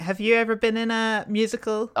Have you ever been in a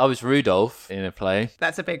musical? I was Rudolph in a play.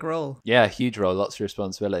 That's a big role. Yeah, huge role, lots of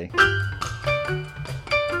responsibility.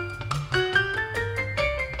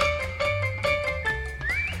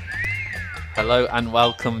 Hello and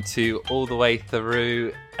welcome to All the Way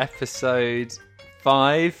Through episode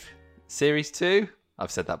 5, series 2. I've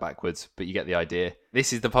said that backwards, but you get the idea.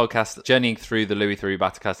 This is the podcast journeying through the Louis Theroux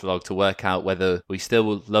back catalogue to work out whether we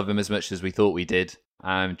still love him as much as we thought we did.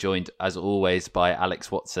 I'm joined, as always, by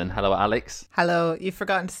Alex Watson. Hello, Alex. Hello. You've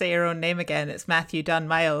forgotten to say your own name again. It's Matthew Dunn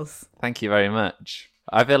Miles. Thank you very much.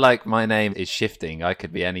 I feel like my name is shifting. I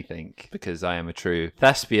could be anything because I am a true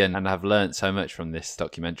thespian and have learnt so much from this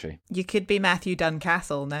documentary. You could be Matthew Dunn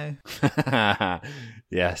Castle now.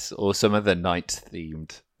 Yes, or some other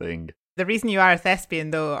night-themed thing. The reason you are a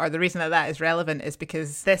thespian, though, or the reason that is relevant, is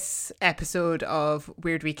because this episode of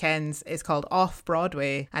Weird Weekends is called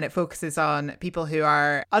Off-Broadway, and it focuses on people who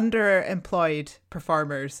are underemployed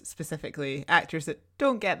performers, specifically actors that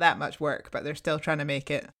don't get that much work, but they're still trying to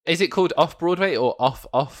make it. Is it called Off-Broadway or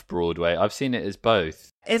Off-Broadway? I've seen it as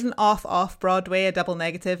both. Isn't Off-Broadway a double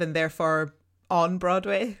negative and therefore on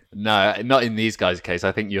Broadway? No, not in these guys' case.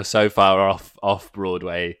 I think you're so far off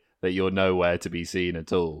Broadway that you're nowhere to be seen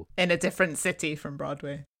at all. In a different city from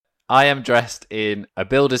Broadway. I am dressed in a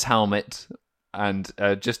builder's helmet and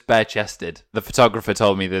just bare-chested. The photographer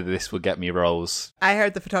told me that this would get me roles. I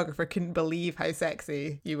heard the photographer couldn't believe how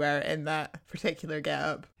sexy you were in that particular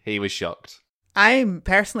getup. He was shocked. I'm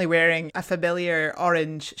personally wearing a familiar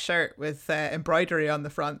orange shirt with embroidery on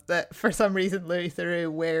the front that for some reason Louis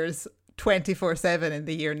Theroux wears 24/7 in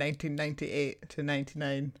the year 1998 to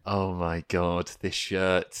 99. Oh my god, this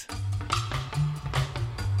shirt.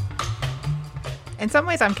 In some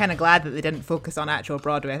ways, I'm kind of glad that they didn't focus on actual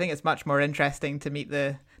Broadway. I think it's much more interesting to meet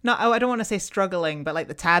I don't want to say struggling, but like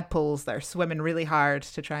the tadpoles that are swimming really hard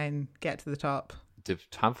to try and get to the top. Do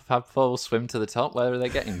tadpoles swim to the top? Where are they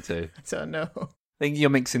getting to? I don't know. I think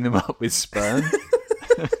you're mixing them up with sperm.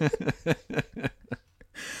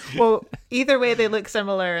 Well, either way, they look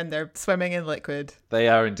similar and they're swimming in liquid. They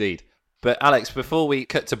are indeed. But Alex, before we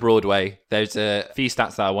cut to Broadway, there's a few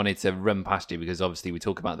stats that I wanted to run past you because obviously we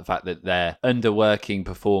talk about the fact that they're underworking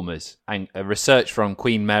performers. And a research from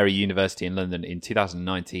Queen Mary University in London in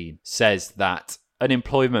 2019 says that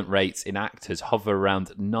unemployment rates in actors hover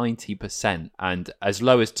around 90%, and as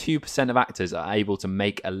low as 2% of actors are able to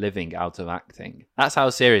make a living out of acting. That's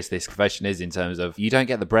how serious this profession is in terms of you don't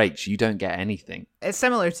get the breaks, you don't get anything. It's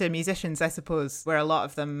similar to musicians, I suppose, where a lot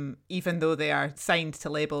of them, even though they are signed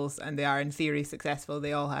to labels and they are in theory successful,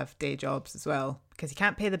 they all have day jobs as well because you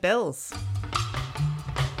can't pay the bills.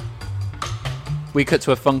 We cut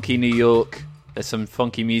to a funky New York. There's some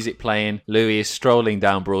funky music playing. Louis is strolling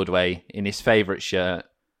down Broadway in his favourite shirt.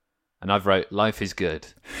 And I've wrote, life is good.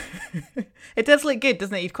 It does look good,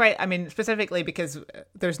 doesn't it? Specifically because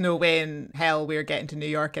there's no way in hell we're getting to New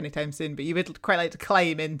York anytime soon, but you would quite like to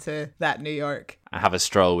climb into that New York. I have a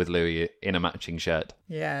stroll with Louis in a matching shirt.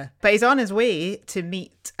 Yeah. But he's on his way to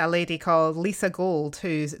meet a lady called Lisa Gold,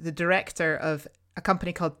 who's the director of a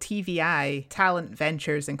company called TVI, Talent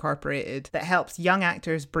Ventures Incorporated, that helps young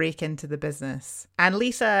actors break into the business. And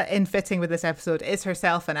Lisa, in fitting with this episode, is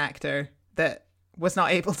herself an actor that was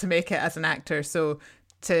not able to make it as an actor. So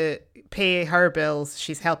to pay her bills,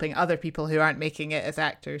 she's helping other people who aren't making it as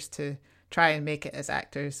actors to try and make it as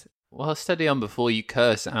actors. Well, steady on before you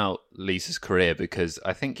curse out Lisa's career, because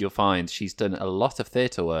I think you'll find she's done a lot of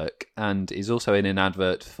theatre work and is also in an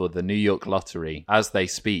advert for the New York Lottery as they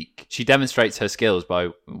speak. She demonstrates her skills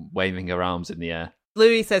by waving her arms in the air.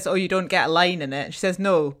 Louis says, "Oh, you don't get a line in it." She says,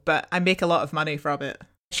 "No, but I make a lot of money from it."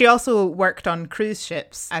 She also worked on cruise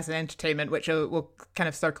ships as an entertainment, which we'll kind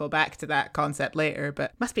of circle back to that concept later,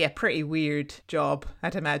 but must be a pretty weird job,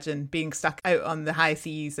 I'd imagine, being stuck out on the high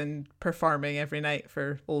seas and performing every night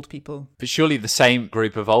for old people. But surely the same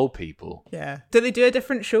group of old people. Yeah. Do they do a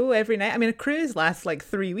different show every night? I mean, a cruise lasts like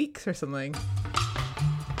 3 weeks or something.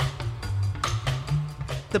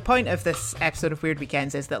 The point of this episode of Weird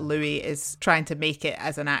Weekends is that Louis is trying to make it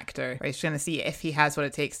as an actor. Right? He's trying to see if he has what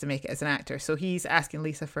it takes to make it as an actor. So he's asking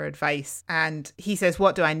Lisa for advice. And he says,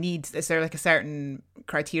 what do I need? Is there like a certain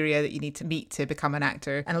criteria that you need to meet to become an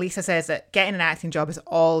actor? And Lisa says that getting an acting job is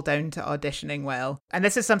all down to auditioning well. And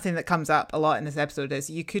this is something that comes up a lot in this episode is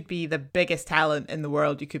you could be the biggest talent in the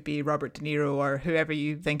world. You could be Robert De Niro or whoever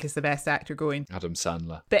you think is the best actor going. Adam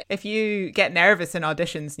Sandler. But if you get nervous in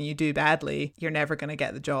auditions and you do badly, you're never going to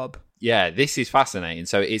get the job. Yeah, this is fascinating.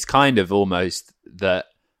 So it's kind of almost that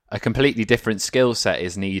a completely different skill set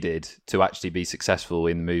is needed to actually be successful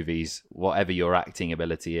in movies, whatever your acting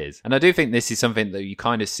ability is. And I do think this is something that you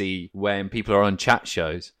kind of see when people are on chat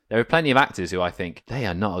shows. There are plenty of actors who I think they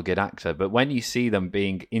are not a good actor, but when you see them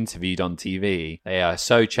being interviewed on TV, they are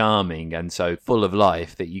so charming and so full of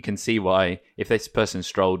life that you can see why, if this person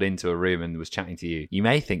strolled into a room and was chatting to you, you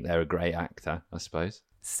may think they're a great actor, I suppose.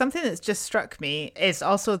 Something that's just struck me is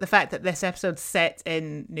also the fact that this episode's set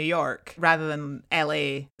in New York rather than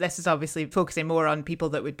LA. This is obviously focusing more on people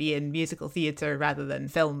that would be in musical theatre rather than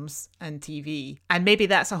films and TV. And maybe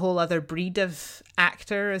that's a whole other breed of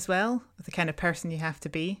actor as well, the kind of person you have to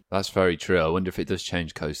be. That's very true. I wonder if it does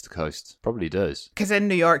change coast to coast. Probably does. Because in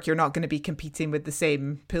New York, you're not going to be competing with the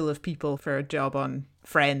same pool of people for a job on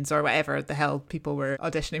Friends or whatever the hell people were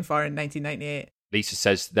auditioning for in 1998. Lisa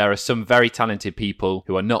says there are some very talented people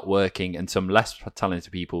who are not working and some less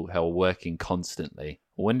talented people who are working constantly.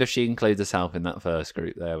 I wonder if she includes herself in that first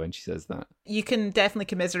group there when she says that. You can definitely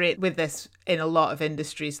commiserate with this in a lot of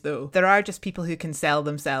industries, though. There are just people who can sell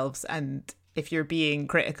themselves, and if you're being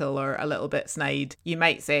critical or a little bit snide, you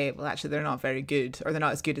might say, well, actually, they're not very good or they're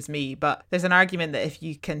not as good as me. But there's an argument that if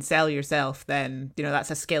you can sell yourself, then, you know,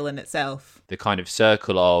 that's a skill in itself. The kind of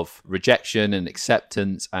circle of rejection and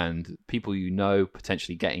acceptance and people you know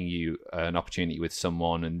potentially getting you an opportunity with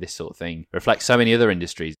someone and this sort of thing reflects so many other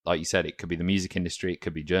industries. Like you said, it could be the music industry, it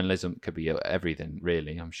could be journalism, it could be everything,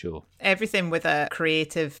 really, I'm sure. Everything with a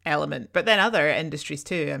creative element. But then other industries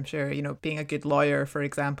too, I'm sure, you know, being a good lawyer, for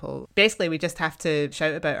example. Basically, we just have to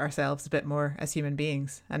shout about ourselves a bit more as human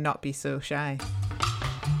beings and not be so shy.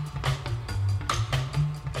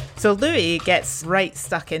 So Louis gets right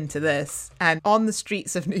stuck into this and on the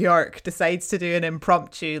streets of New York decides to do an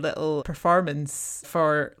impromptu little performance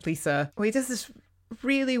for Lisa. He does this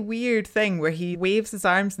really weird thing where he waves his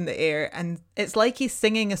arms in the air and it's like he's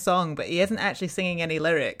singing a song, but he isn't actually singing any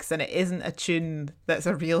lyrics and it isn't a tune that's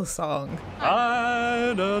a real song.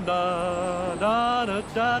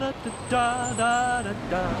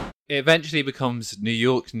 It eventually becomes New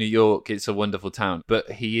York, New York, it's a wonderful town.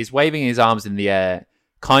 But he is waving his arms in the air,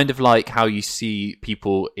 kind of like how you see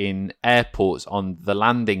people in airports on the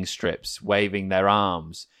landing strips waving their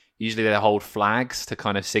arms. Usually they hold flags to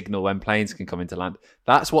kind of signal when planes can come into land.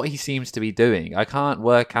 That's what he seems to be doing. I can't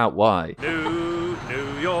work out why. New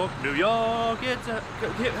York, New York,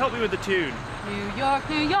 help me with the tune. New York,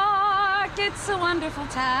 it's a wonderful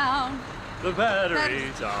town. The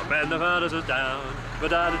batteries up and the furnace is down.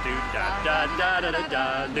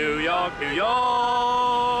 Ba-da-da-do-da-da-da-da-da-da. New York, New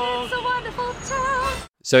York. It's a wonderful town.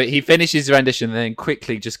 So he finishes the rendition and then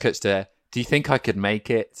quickly just cuts to, do you think I could make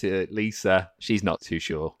it, to Lisa? She's not too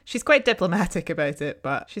sure. She's quite diplomatic about it,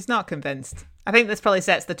 but she's not convinced. I think this probably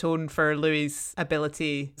sets the tone for Louis'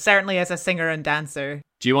 ability, certainly as a singer and dancer.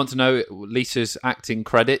 Do you want to know Lisa's acting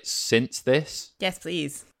credits since this? Yes,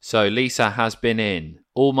 please. So Lisa has been in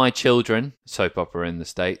All My Children, soap opera in the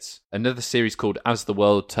States, another series called As the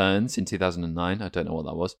World Turns in 2009, I don't know what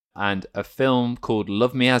that was, and a film called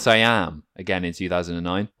Love Me As I Am, again in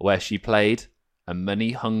 2009, where she played a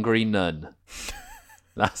money-hungry nun.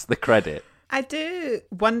 That's the credit. I do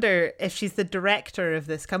wonder if she's the director of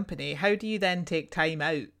this company. How do you then take time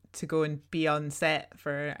out to go and be on set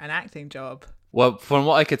for an acting job? Well, from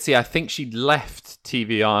what I could see, I think she'd left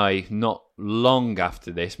TVI not long after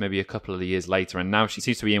this, maybe a couple of years later, and now she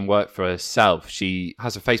seems to be in work for herself. She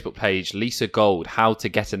has a Facebook page, Lisa Gold, How to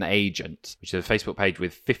Get an Agent, which is a Facebook page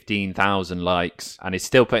with 15,000 likes, and is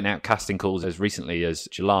still putting out casting calls as recently as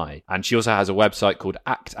July. And she also has a website called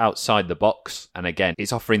Act Outside the Box, and again,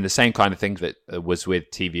 it's offering the same kind of thing that was with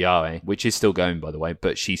TVI, which is still going, by the way,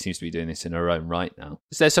 but she seems to be doing this in her own right now.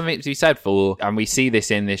 So there's something to be said for, and we see this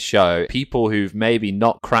in this show, people who've maybe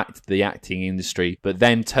not cracked the acting industry, but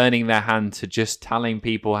then turning their hand to just telling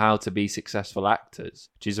people how to be successful actors,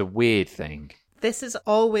 which is a weird thing. This is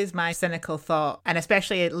always my cynical thought, and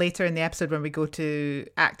especially later in the episode when we go to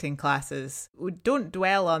acting classes. We don't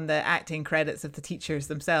dwell on the acting credits of the teachers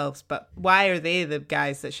themselves, but why are they the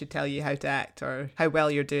guys that should tell you how to act or how well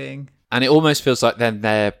you're doing? And it almost feels like then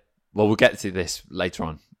they're... Well, we'll get to this later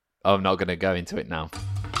on. I'm not going to go into it now.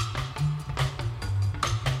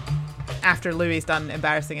 After Louis done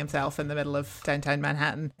embarrassing himself in the middle of downtown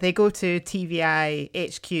Manhattan, they go to TVI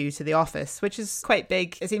HQ, to the office, which is quite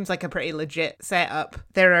big. It seems like a pretty legit setup.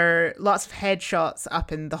 There are lots of headshots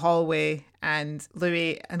up in the hallway, and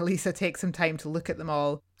Louis and Lisa take some time to look at them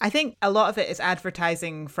all. I think a lot of it is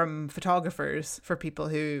advertising from photographers for people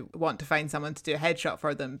who want to find someone to do a headshot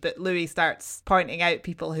for them. But Louis starts pointing out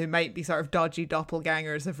people who might be sort of dodgy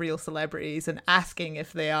doppelgangers of real celebrities and asking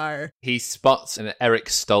if they are. He spots an Eric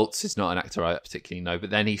Stoltz, is not an actor I particularly know, but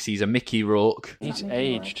then he sees a Mickey Rourke. He's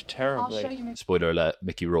aged terribly. Spoiler alert,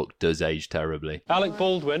 Mickey Rourke does age terribly. Alec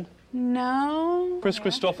Baldwin, No. Chris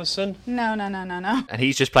Christopherson. No. And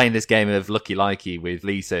he's just playing this game of looky likey with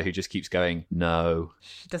Lisa, who just keeps going, no.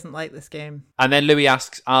 She doesn't like this game. And then Louis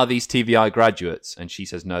asks, are these TVI graduates? And she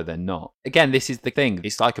says, no, they're not. Again, this is the thing.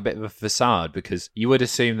 It's like a bit of a facade, because you would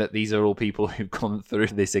assume that these are all people who've gone through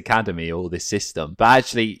this academy or this system. But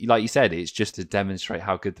actually, like you said, it's just to demonstrate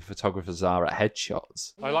how good the photographers are at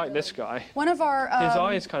headshots. I like this guy. One of our His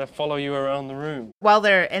eyes kind of follow you around the room. While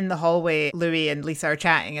they're in the hallway, Louis and Lisa are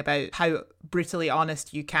chatting about how brutally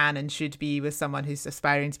honest you can and should be with someone who's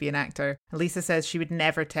aspiring to be an actor. And Lisa says she would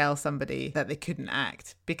never tell somebody that they couldn't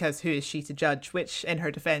act, because who is she to judge? Which, in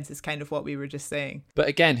her defense, is kind of what we were just saying. But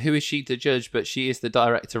again, who is she to judge? But she is the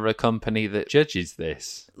director of a company that judges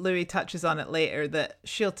this. Louis touches on it later that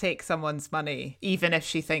she'll take someone's money, even if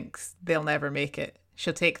she thinks they'll never make it.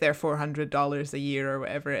 She'll take their $400 a year or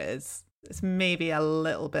whatever it is. It's maybe a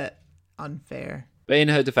little bit unfair. But in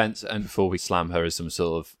her defense, and before we slam her as some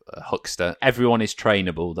sort of huckster, everyone is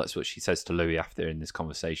trainable. That's what she says to Louis after in this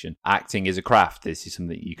conversation. Acting is a craft. This is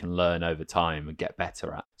something you can learn over time and get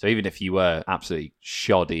better at. So even if you were absolutely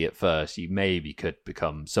shoddy at first, you maybe could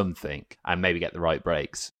become something and maybe get the right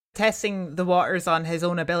breaks. Testing the waters on his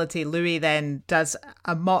own ability, Louis then does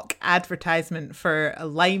a mock advertisement for a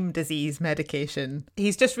Lyme disease medication.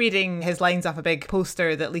 He's just reading his lines off a big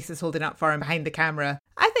poster that Lisa's holding up for him behind the camera.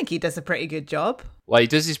 I think he does a pretty good job. Well, he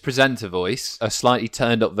does his presenter voice, a slightly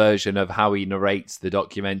turned up version of how he narrates the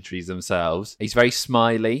documentaries themselves. He's very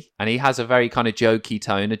smiley, and he has a very kind of jokey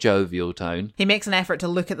tone, a jovial tone. He makes an effort to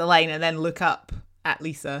look at the line and then look up at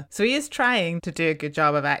Lisa. So he is trying to do a good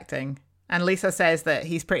job of acting. And Lisa says that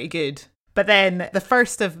he's pretty good. But then the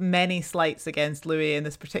first of many slights against Louis in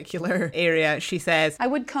this particular area, she says, I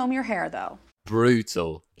would comb your hair, though.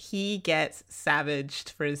 Brutal. He gets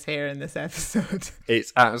savaged for his hair in this episode.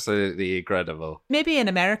 It's absolutely incredible. Maybe in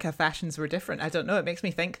America fashions were different. I don't know. It makes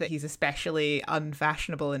me think that he's especially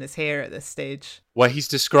unfashionable in his hair at this stage. Well, he's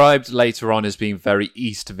described later on as being very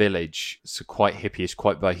East Village, so quite hippie-ish,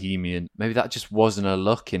 quite bohemian. Maybe that just wasn't a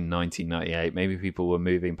look in 1998. Maybe people were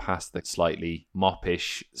moving past the slightly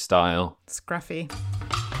moppish style. Scruffy.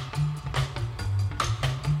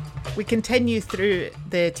 We continue through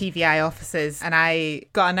the TVI offices, and I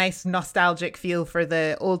got a nice nostalgic feel for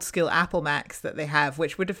the old school Apple Macs that they have,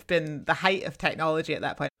 which would have been the height of technology at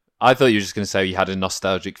that point. I thought you were just going to say you had a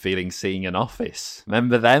nostalgic feeling seeing an Office.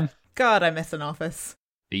 Remember them? God, I miss an Office.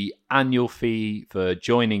 The annual fee for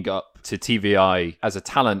joining up to TVI as a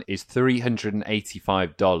talent is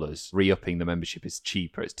 $385. Re-upping the membership is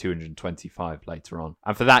cheaper. It's $225 later on.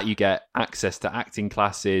 And for that, you get access to acting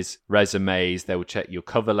classes, resumes. They will check your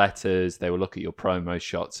cover letters. They will look at your promo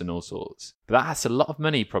shots and all sorts. But that's a lot of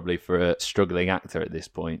money probably for a struggling actor at this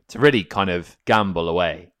point to really kind of gamble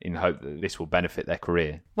away in hope that this will benefit their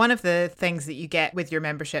career. One of the things that you get with your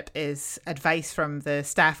membership is advice from the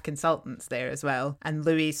staff consultants there as well. And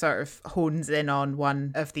Louis sort of hones in on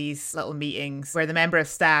one of these little meetings where the member of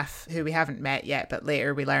staff, who we haven't met yet, but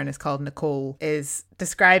later we learn is called Nicole, is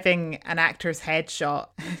describing an actor's headshot.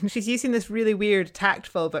 She's using this really weird,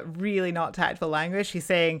 tactful, but really not tactful language. She's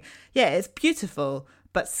saying, yeah, it's beautiful,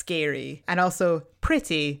 but scary, and also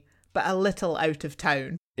pretty, but a little out of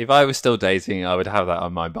town. If I was still dating, I would have that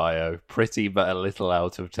on my bio. Pretty, but a little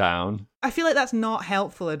out of town. I feel like that's not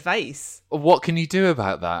helpful advice. What can you do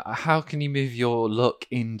about that? How can you move your look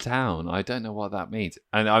in town? I don't know what that means.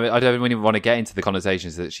 And I don't even want to get into the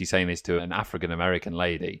connotations that she's saying this to an African-American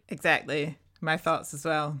lady. Exactly. My thoughts as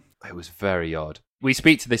well. It was very odd. We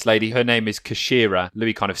speak to this lady. Her name is Kashira.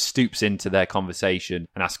 Louis kind of stoops into their conversation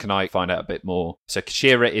and asks, can I find out a bit more? So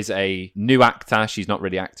Kashira is a new actor. She's not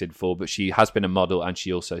really acted for, but she has been a model and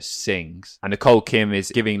she also sings. And Nicole Kim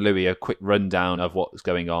is giving Louis a quick rundown of what's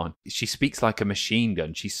going on. She speaks like a machine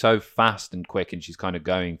gun. She's so fast and quick, and she's kind of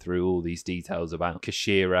going through all these details about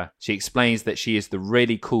Kashira. She explains that she is the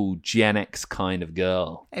really cool Gen X kind of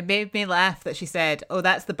girl. It made me laugh that she said, oh,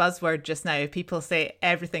 that's the buzzword just now. People say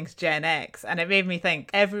everything's Gen X. And it made me think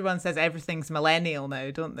everyone says everything's millennial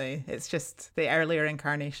now, don't they? It's just the earlier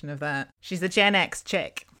incarnation of that. She's a Gen X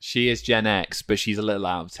chick. She is Gen X, but she's a little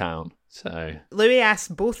out of town. So Louis asks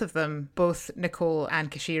both of them, both Nicole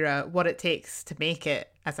and Kashira, what it takes to make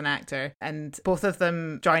it as an actor. And both of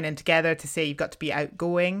them join in together to say you've got to be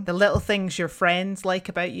outgoing. The little things your friends like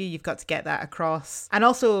about you, you've got to get that across. And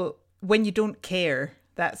also, when you don't care,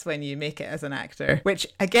 that's when you make it as an actor, which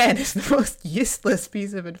again is the most useless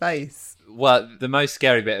piece of advice. Well, the most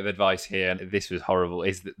scary bit of advice here, and this was horrible,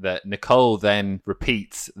 is that Nicole then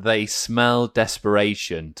repeats, they smell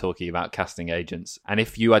desperation, talking about casting agents. And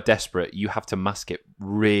if you are desperate, you have to mask it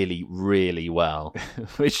really, really well,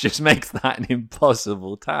 which just makes that an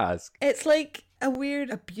impossible task. It's like a weird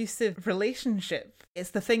abusive relationship.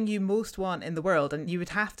 It's the thing you most want in the world, and you would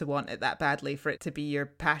have to want it that badly for it to be your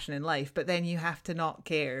passion in life, but then you have to not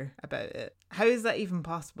care about it. How is that even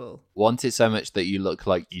possible? Want it so much that you look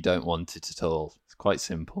like you don't want it at all. It's quite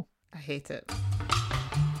simple. I hate it.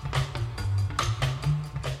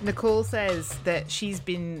 Nicole says that she's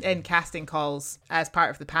been in casting calls as part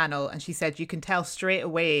of the panel, and she said you can tell straight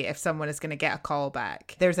away if someone is going to get a call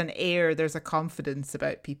back. There's an air, there's a confidence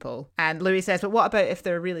about people. And Louis says, but what about if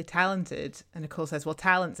they're really talented? And Nicole says, well,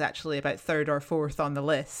 talent's actually about third or fourth on the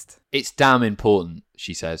list. It's damn important,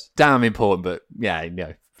 she says. Damn important, but yeah,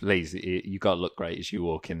 no. Please, you got to look great as you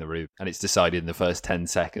walk in the room. And it's decided in the first 10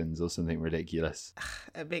 seconds or something ridiculous.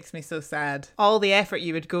 It makes me so sad. All the effort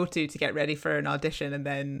you would go to get ready for an audition, and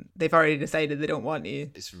then they've already decided they don't want you.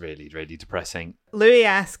 It's really, really depressing. Louis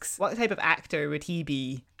asks, what type of actor would he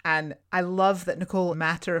be? And I love that Nicole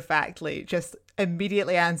matter-of-factly just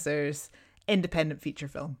immediately answers, independent feature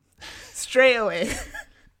film. Straight away.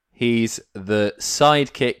 He's the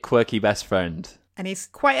sidekick, quirky best friend. And he's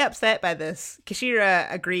quite upset by this. Kishira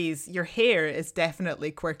agrees, your hair is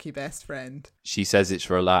definitely quirky best friend. She says it's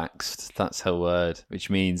relaxed. That's her word, which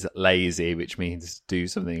means lazy, which means do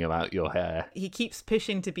something about your hair. He keeps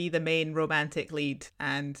pushing to be the main romantic lead,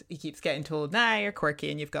 and he keeps getting told, nah, you're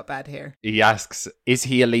quirky and you've got bad hair. He asks, is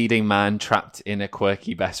he a leading man trapped in a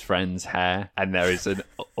quirky best friend's hair? And there is an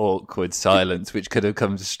awkward silence, which could have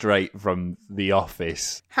come straight from The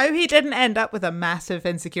Office. How he didn't end up with a massive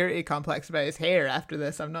insecurity complex about his hair after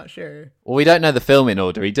this, I'm not sure. Well, we don't know the filming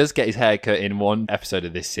order. He does get his hair cut in one episode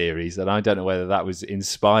of this series, and I don't know whether that was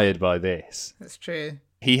inspired by this. That's true.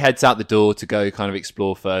 He heads out the door to go kind of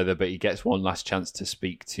explore further, but he gets one last chance to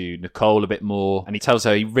speak to Nicole a bit more. And he tells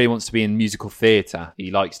her he really wants to be in musical theatre.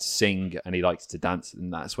 He likes to sing and he likes to dance,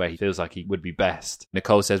 and that's where he feels like he would be best.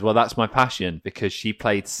 Nicole says, well, that's my passion, because she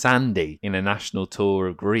played Sandy in a national tour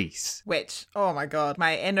of Greece. Which, oh my God,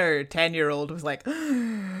 my inner 10-year-old was like,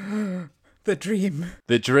 the dream.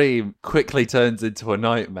 The dream quickly turns into a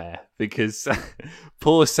nightmare, because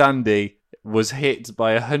poor Sandy was hit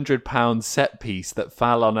by £100 set piece that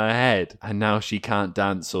fell on her head, and now she can't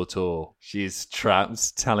dance or tour. She is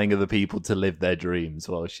trapped, telling other people to live their dreams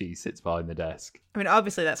while she sits behind the desk. I mean,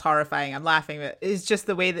 obviously that's horrifying. I'm laughing, but it's just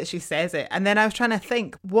the way that she says it. And then I was trying to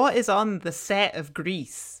think, what is on the set of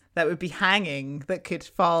Grease that would be hanging that could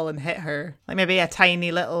fall and hit her? Like maybe a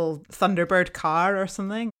tiny little Thunderbird car or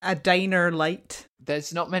something? A diner light?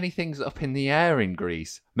 There's not many things up in the air in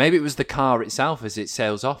Greece. Maybe it was the car itself as it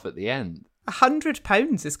sails off at the end.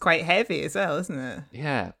 £100 is quite heavy as well, isn't it?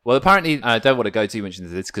 Yeah. Well, apparently, I don't want to go too much into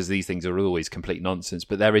this because these things are always complete nonsense,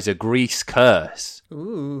 but there is a Grease curse.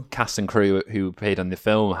 Ooh. Cast and crew who appeared on the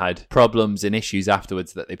film had problems and issues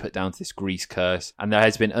afterwards that they put down to this Grease curse. And there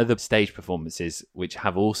has been other stage performances which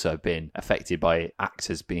have also been affected by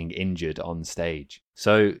actors being injured on stage.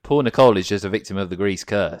 So poor Nicole is just a victim of the Grease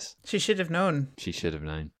curse. She should have known. She should have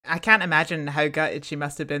known. I can't imagine how gutted she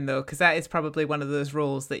must have been, though, because that is probably one of those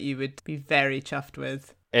roles that you would be very chuffed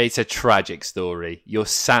with. It's a tragic story. You're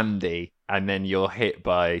Sandy, and then you're hit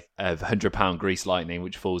by a £100 grease lightning,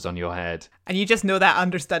 which falls on your head. And you just know that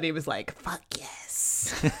understudy was like, fuck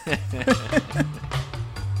yes.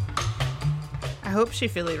 I hope she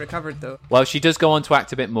fully recovered, though. Well, she does go on to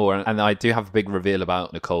act a bit more, and I do have a big reveal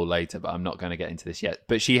about Nicole later, but I'm not going to get into this yet.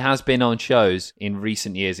 But she has been on shows in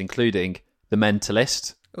recent years, including The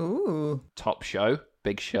Mentalist. Ooh. Top show,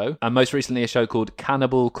 big show. And most recently a show called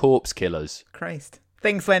Cannibal Corpse Killers. Christ.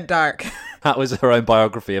 Things went dark. That was her own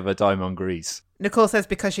biography of her time on Grease. Nicole says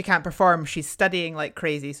because she can't perform, she's studying like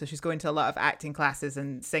crazy, so she's going to a lot of acting classes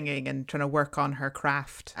and singing and trying to work on her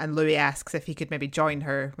craft. And Louis asks if he could maybe join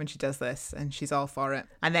her when she does this, and she's all for it.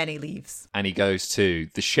 And then he leaves. And he goes to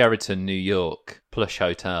the Sheraton, New York plush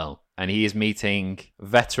hotel, and he is meeting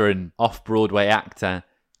veteran off-Broadway actor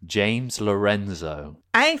James Lorenzo.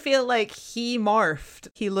 I feel like he morphed.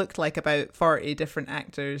 He looked like about 40 different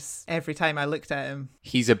actors every time I looked at him.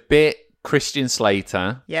 He's a bit Christian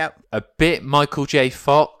Slater. Yep. A bit Michael J.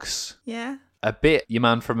 Fox. Yeah. A bit your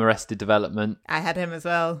man from Arrested Development. I had him as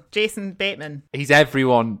well. Jason Bateman. He's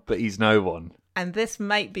everyone, but he's no one. And this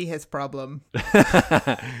might be his problem.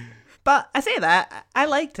 But I say that, I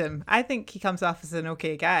liked him. I think he comes off as an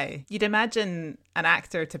okay guy. You'd imagine an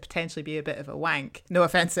actor to potentially be a bit of a wank. No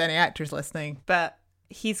offense to any actors listening. But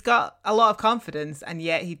he's got a lot of confidence, and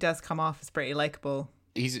yet he does come off as pretty likeable.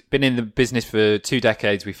 He's been in the business for 2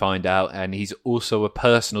 decades, we find out, and he's also a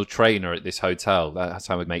personal trainer at this hotel. That's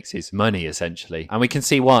how he makes his money, essentially. And we can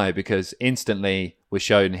see why, because instantly, we're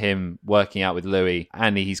showing him working out with Louis,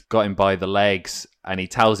 and he's got him by the legs, and he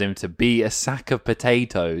tells him to be a sack of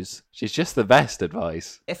potatoes, which is just the best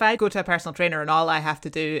advice. If I go to a personal trainer and all I have to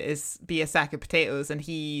do is be a sack of potatoes and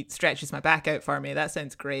he stretches my back out for me, that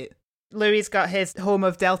sounds great. Louis's got his Home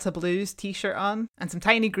of Delta Blues t-shirt on and some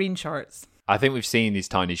tiny green shorts. I think we've seen these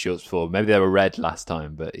tiny shorts before. Maybe they were red last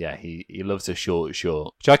time, but yeah, he loves a short,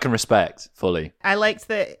 which I can respect fully. I liked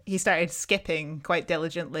that he started skipping quite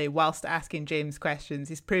diligently whilst asking James questions.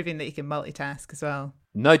 He's proving that he can multitask as well.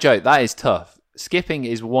 No joke, that is tough. Skipping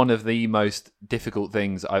is one of the most difficult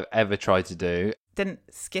things I've ever tried to do. Didn't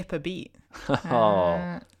skip a beat.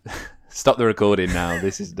 Stop the recording now.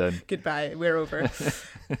 This is done. Goodbye. We're over.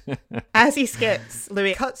 As he skips,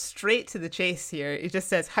 Louis cuts straight to the chase here. He just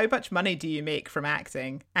says, "How much money do you make from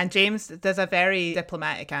acting?" And James does a very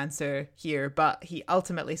diplomatic answer here, but he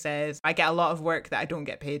ultimately says, "I get a lot of work that I don't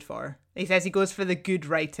get paid for." He says he goes for the good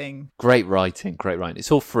writing. Great writing.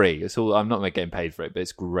 It's all free. I'm not getting paid for it, but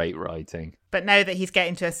it's great writing. But now that he's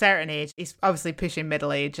getting to a certain age, he's obviously pushing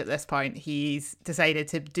middle age at this point, he's decided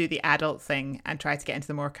to do the adult thing and try to get into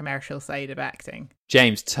the more commercial side of acting.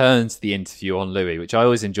 James turns the interview on Louis, which I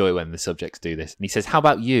always enjoy when the subjects do this. And he says, "How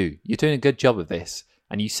about you? You're doing a good job of this.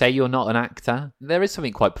 And you say you're not an actor." There is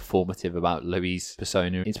something quite performative about Louis'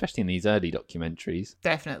 persona, especially in these early documentaries.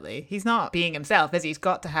 Definitely. He's not being himself, is he? He's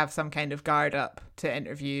got to have some kind of guard up to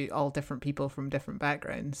interview all different people from different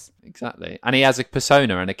backgrounds. Exactly. And he has a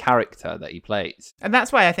persona and a character that he plays. And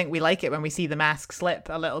that's why I think we like it when we see the mask slip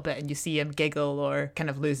a little bit and you see him giggle or kind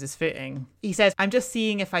of lose his footing. He says, "I'm just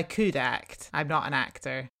seeing if I could act. I'm not an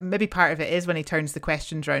actor." Maybe part of it is when he turns the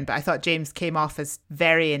questions around, but I thought James came off as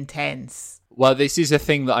very intense. Well, this is a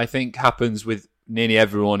thing that I think happens with nearly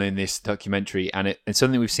everyone in this documentary, and it's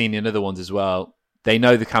something we've seen in other ones as well. They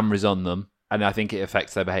know the camera's on them, and I think it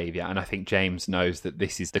affects their behaviour. And I think James knows that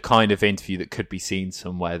this is the kind of interview that could be seen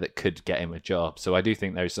somewhere that could get him a job. So I do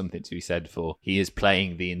think there is something to be said for he is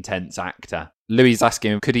playing the intense actor. Louis is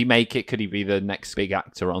asking him, could he make it? Could he be the next big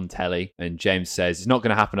actor on telly? And James says it's not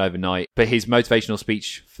going to happen overnight. But his motivational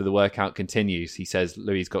speech for the workout continues. He says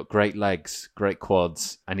Louis's got great legs, great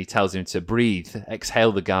quads, and he tells him to breathe,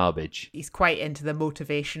 exhale the garbage. He's quite into the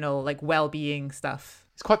motivational, well-being stuff.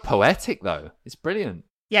 It's quite poetic, though. It's brilliant.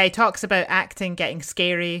 Yeah, he talks about acting getting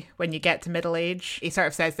scary when you get to middle age. He sort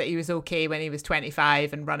of says that he was okay when he was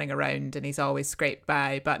 25 and running around and he's always scraped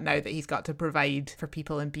by, but now that he's got to provide for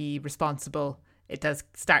people and be responsible, it does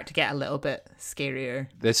start to get a little bit scarier.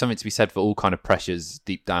 There's something to be said for all kind of pressures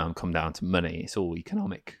deep down come down to money. It's all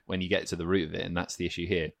economic when you get to the root of it, and that's the issue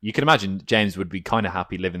here. You can imagine James would be kind of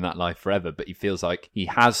happy living that life forever, but he feels like he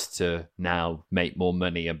has to now make more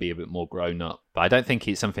money and be a bit more grown up. But I don't think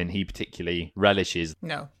it's something he particularly relishes.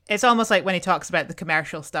 No. It's almost like when he talks about the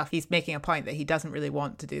commercial stuff, he's making a point that he doesn't really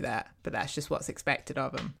want to do that, but that's just what's expected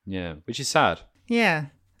of him. Yeah, which is sad. Yeah.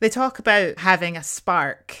 They talk about having a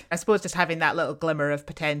spark, I suppose just having that little glimmer of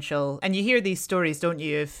potential. And you hear these stories, don't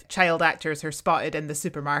you, of child actors who are spotted in the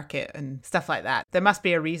supermarket and stuff like that. There must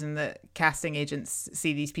be a reason that casting agents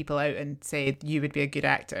see these people out and say, you would be a good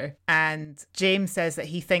actor. And James says that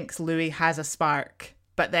he thinks Louis has a spark.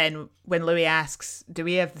 But then when Louis asks, do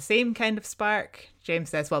we have the same kind of spark? James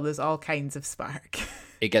says, well, there's all kinds of spark.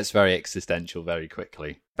 It gets very existential very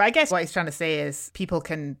quickly. But I guess what he's trying to say is people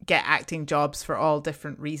can get acting jobs for all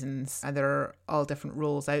different reasons, and there are all different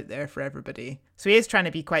roles out there for everybody. So he is trying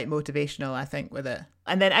to be quite motivational, I think, with it.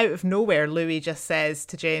 And then out of nowhere, Louis just says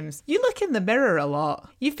to James, you look in the mirror a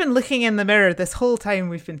lot. You've been looking in the mirror this whole time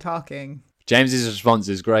we've been talking. James's response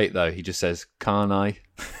is great, though. He just says, can't I?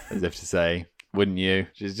 As if to say, wouldn't you?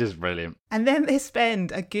 She's just brilliant. And then they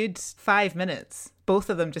spend a good 5 minutes, both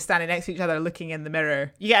of them just standing next to each other looking in the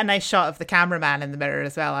mirror. You get a nice shot of the cameraman in the mirror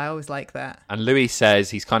as well. I always like that. And Louis says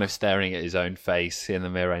he's kind of staring at his own face in the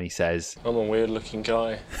mirror, and he says, I'm a weird looking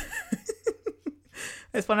guy.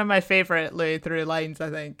 It's one of my favourite Louis through lines, I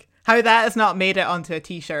think. How that has not made it onto a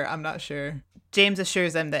t-shirt, I'm not sure. James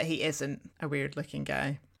assures him that he isn't a weird looking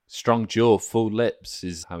guy. Strong jaw, full lips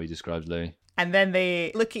is how he describes Louis. And then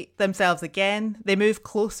they look at themselves again. They move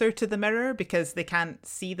closer to the mirror because they can't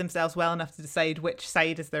see themselves well enough to decide which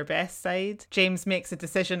side is their best side. James makes a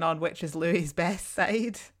decision on which is Louis' best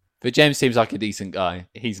side. But James seems like a decent guy.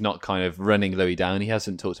 He's not kind of running Louis down. He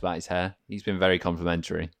hasn't talked about his hair. He's been very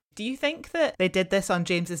complimentary. Do you think that they did this on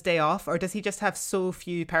James's day off, or does he just have so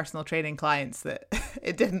few personal training clients that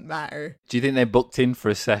it didn't matter? Do you think they booked in for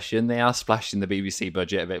a session? They are splashing the BBC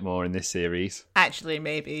budget a bit more in this series. Actually,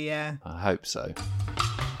 maybe, yeah. I hope so.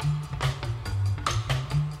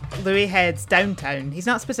 Louis heads downtown. He's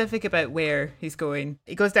not specific about where he's going.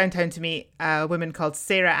 He goes downtown to meet a woman called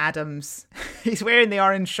Sarah Adams. He's wearing the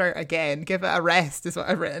orange shirt again. Give it a rest is what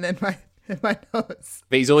I've written in my notes.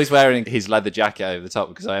 But he's always wearing his leather jacket over the top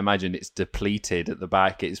because I imagine it's depleted at the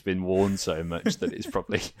back. It's been worn so much that it's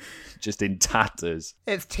probably just in tatters.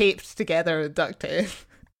 It's taped together with duct tape.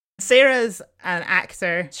 Sarah's an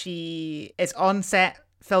actor. She is on set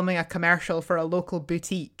filming a commercial for a local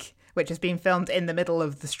boutique, which has been filmed in the middle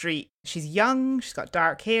of the street. She's young, she's got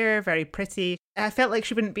dark hair, very pretty. I felt like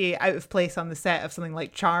she wouldn't be out of place on the set of something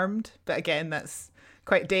like Charmed, but again, that's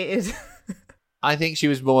quite dated. I think she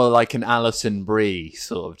was more like an Alison Brie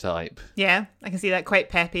sort of type. Yeah, I can see that, quite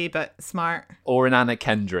peppy, but smart. Or an Anna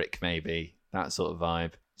Kendrick, maybe. That sort of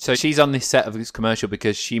vibe. So she's on this set of this commercial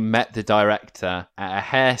because she met the director at a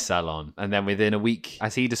hair salon. And then within a week,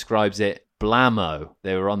 as he describes it, blammo,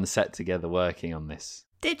 they were on the set together working on this.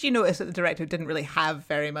 Did you notice that the director didn't really have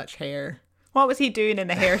very much hair? What was he doing in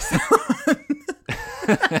the hair salon?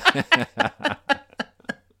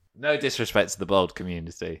 No disrespect to the bald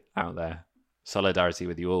community out there. Solidarity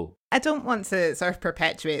with you all. I don't want to sort of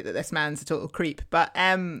perpetuate that this man's a total creep, but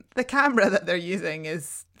the camera that they're using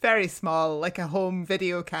is very small, like a home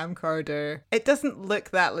video camcorder. It doesn't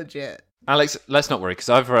look that legit. Alex, let's not worry, because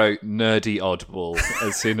I wrote nerdy oddball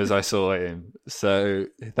as soon as I saw him. So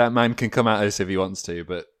that man can come at us if he wants to,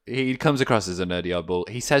 but he comes across as a nerdy oddball.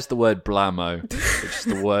 He says the word blammo, which is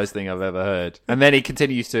the worst thing I've ever heard. And then he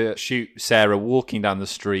continues to shoot Sarah walking down the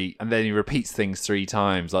street, and then he repeats things 3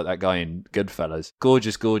 times, like that guy in Goodfellas.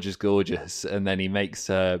 Gorgeous, gorgeous, gorgeous. And then he makes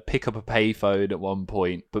her pick up a payphone at one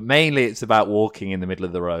point. But mainly it's about walking in the middle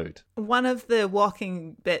of the road. One of the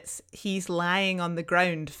walking bits, he's lying on the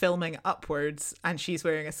ground filming upwards, and she's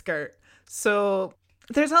wearing a skirt. So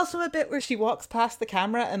there's also a bit where she walks past the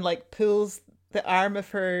camera and like pulls the arm of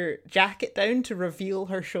her jacket down to reveal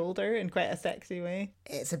her shoulder in quite a sexy way.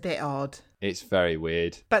 It's a bit odd. It's very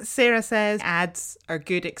weird. But Sarah says ads are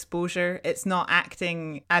good exposure. It's not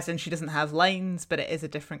acting as in she doesn't have lines, but it is a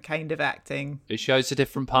different kind of acting. It shows a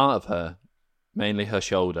different part of her, mainly her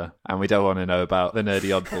shoulder. And we don't want to know about the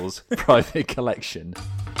Nerdy Oddballs private collection.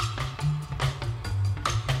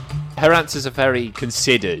 Her answers are very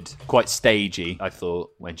considered, quite stagey, I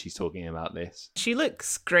thought, when she's talking about this. She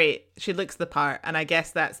looks great. She looks the part. And I guess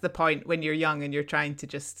that's the point when you're young and you're trying to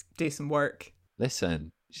just do some work. Listen,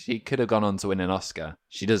 she could have gone on to win an Oscar.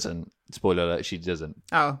 She doesn't. Spoiler alert, she doesn't.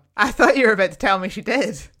 Oh, I thought you were about to tell me she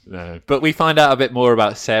did. No, but we find out a bit more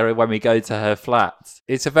about Sarah when we go to her flat.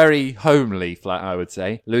 It's a very homely flat, I would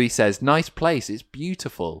say. Louis says, nice place, it's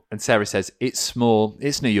beautiful. And Sarah says, it's small,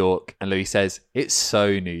 it's New York. And Louis says, it's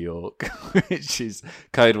so New York, which is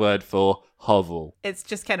code word for hovel. It's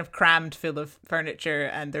just kind of crammed full of furniture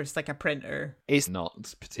and there's like a printer. It's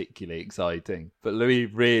not particularly exciting, but Louis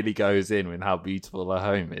really goes in with how beautiful her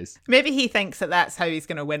home is. Maybe he thinks that that's how he's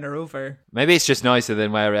going to win her over. Maybe it's just nicer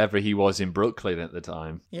than wherever he was in Brooklyn at the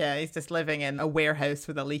time. Yeah, he's just living in a warehouse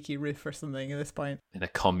with a leaky roof or something at this point. In a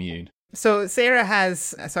commune. So Sarah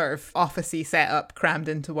has a sort of office-y setup crammed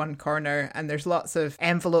into one corner, and there's lots of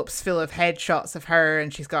envelopes full of headshots of her,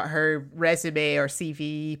 and she's got her resume or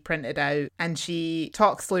CV printed out, and she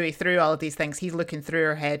talks Louis through all of these things. He's looking through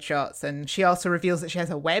her headshots, and she also reveals that she has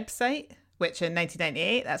a website, which in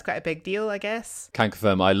 1998, that's quite a big deal, I guess. Can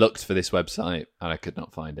confirm, I looked for this website and I could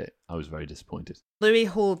not find it. I was very disappointed. Louis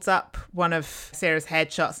holds up one of Sarah's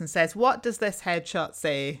headshots and says, what does this headshot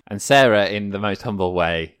say? And Sarah, in the most humble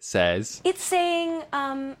way, says, It's saying,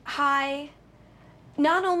 hi,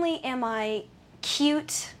 not only am I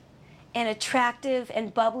cute and attractive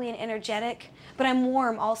and bubbly and energetic, but I'm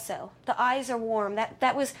warm also. The eyes are warm.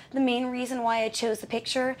 That was the main reason why I chose the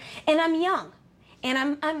picture. And I'm young.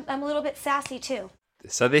 And I'm a little bit sassy too.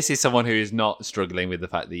 So this is someone who is not struggling with the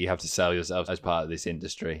fact that you have to sell yourself as part of this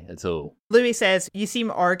industry at all. Louis says, you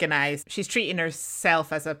seem organised. She's treating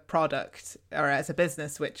herself as a product or as a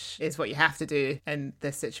business, which is what you have to do in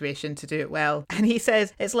this situation to do it well. And he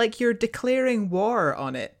says, it's like you're declaring war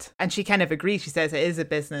on it. And she kind of agrees. She says, it is a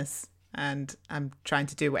business and I'm trying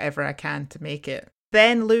to do whatever I can to make it.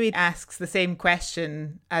 Then Louis asks the same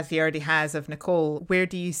question as he already has of Nicole. Where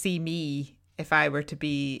do you see me if I were to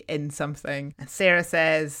be in something? And Sarah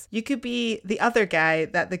says, you could be the other guy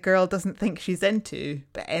that the girl doesn't think she's into,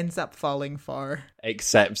 but ends up falling for.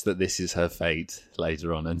 Accepts that this is her fate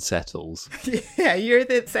later on and settles. Yeah, you're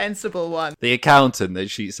the sensible one. The accountant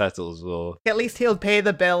that she settles for. At least he'll pay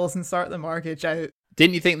the bills and sort the mortgage out.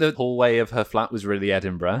 Didn't you think the hallway of her flat was really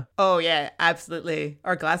Edinburgh? Oh yeah, absolutely.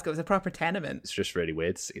 Or Glasgow. It was a proper tenement. It's just really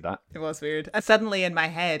weird to see that. It was weird. And suddenly in my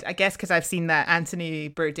head, I guess because I've seen that Anthony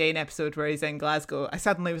Bourdain episode where he's in Glasgow, I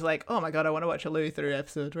suddenly was like, oh my god, I want to watch a Louis Theroux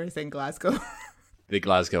episode where he's in Glasgow. The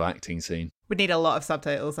Glasgow acting scene. We'd need a lot of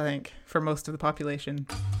subtitles, I think, for most of the population.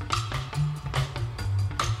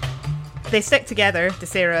 They stick together,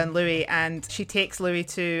 DeSera and Louis, and she takes Louis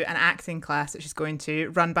to an acting class that she's going to,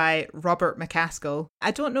 run by Robert McCaskill.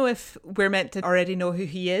 I don't know if we're meant to already know who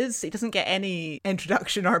he is. He doesn't get any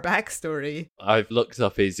introduction or backstory. I've looked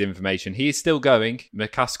up his information. He is still going.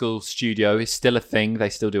 McCaskill Studio is still a thing. They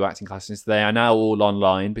still do acting classes. They are now all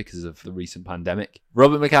online because of the recent pandemic.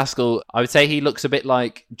 Robert McCaskill, I would say he looks a bit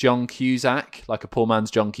like John Cusack, like a poor man's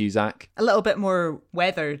John Cusack. A little bit more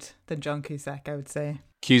weathered than John Cusack, I would say.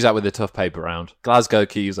 Cusack with a tough paper round. Glasgow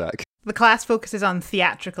Cusack. The class focuses on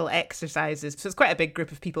theatrical exercises, so it's quite a big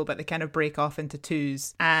group of people, but they kind of break off into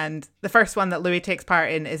twos. And the first one that Louis takes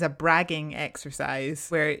part in is a bragging exercise,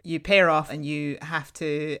 where you pair off and you have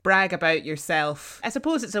to brag about yourself. I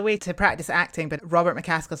suppose it's a way to practice acting, but Robert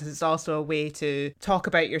McCaskill says it's also a way to talk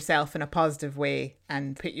about yourself in a positive way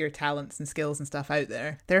and put your talents and skills and stuff out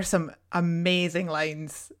there. There are some amazing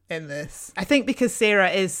lines in this. I think because Sarah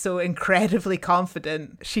is so incredibly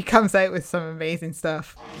confident, she comes out with some amazing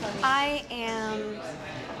stuff. I am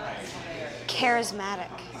charismatic.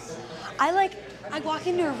 I walk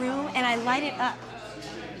into a room and I light it up.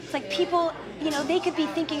 It's like people, they could be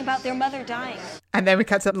thinking about their mother dying. And then we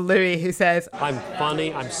cut to Louis, who says, I'm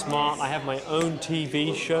funny, I'm smart, I have my own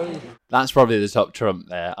TV show. That's probably the top trump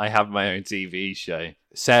there. I have my own TV show.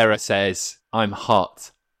 Sarah says, I'm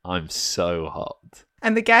hot. I'm so hot.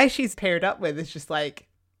 And the guy she's paired up with is just like,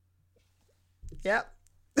 yep.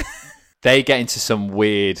 They get into some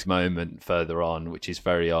weird moment further on, which is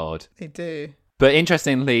very odd. They do. But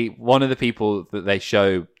interestingly, one of the people that they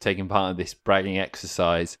show taking part in this bragging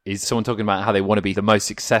exercise is someone talking about how they want to be the most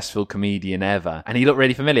successful comedian ever. And he looked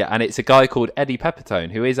really familiar. And it's a guy called Eddie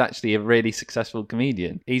Pepitone, who is actually a really successful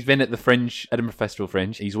comedian. He's been at the Fringe, Edinburgh Festival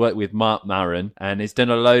Fringe. He's worked with Mark Maron and has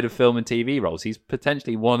done a load of film and TV roles. He's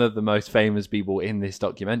potentially one of the most famous people in this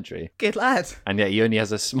documentary. Good lad. And yet he only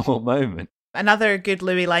has a small moment. Another good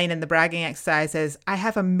Louis line in the bragging exercise is, I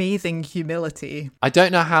have amazing humility. I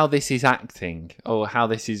don't know how this is acting or how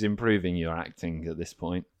this is improving your acting at this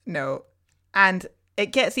point. No. And it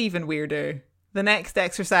gets even weirder. The next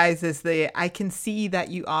exercise is the I can see that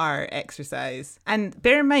you are exercise. And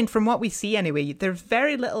bear in mind, from what we see anyway, there's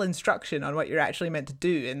very little instruction on what you're actually meant to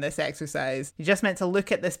do in this exercise. You're just meant to look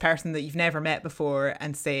at this person that you've never met before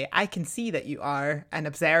and say, I can see that you are, and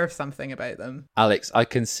observe something about them. Alex, I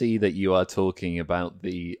can see that you are talking about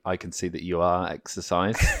the I can see that you are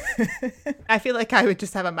exercise. I feel like I would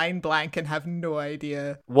just have a mind blank and have no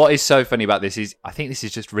idea. What is so funny about this is I think this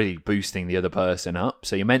is just really boosting the other person up.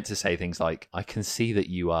 So you're meant to say things like, I can see that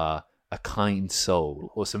you are a kind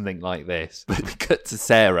soul or something like this. But we cut to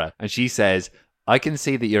Sarah and she says, I can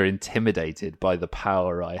see that you're intimidated by the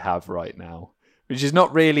power I have right now. Which is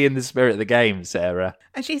not really in the spirit of the game, Sarah.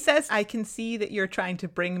 And she says, I can see that you're trying to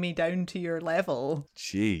bring me down to your level.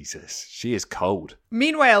 Jesus, she is cold.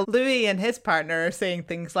 Meanwhile, Louis and his partner are saying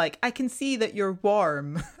things like, I can see that you're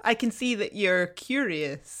warm. I can see that you're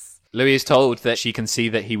curious. Louis is told that she can see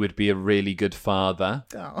that he would be a really good father.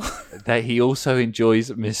 Oh. That he also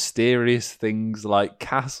enjoys mysterious things like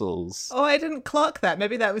castles. Oh, I didn't clock that.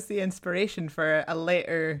 Maybe that was the inspiration for a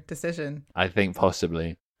later decision. I think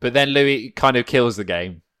possibly. But then Louis kind of kills the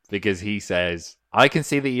game because he says, I can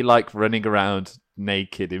see that you like running around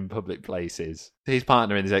naked in public places. His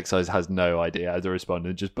partner in this exercise has no idea how to respond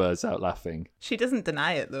and just bursts out laughing. She doesn't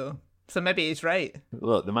deny it though. So maybe he's right.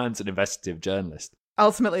 Look, the man's an investigative journalist.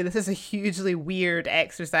 Ultimately, this is a hugely weird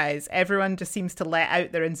exercise. Everyone just seems to let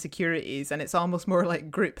out their insecurities, and it's almost more like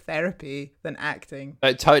group therapy than acting.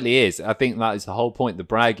 It totally is. I think that is the whole point. The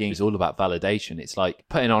bragging is all about validation. It's like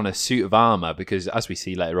putting on a suit of armor because, as we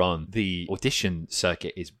see later on, the audition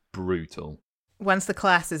circuit is brutal. Once the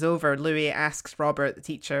class is over, Louis asks Robert, the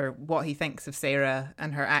teacher, what he thinks of Sarah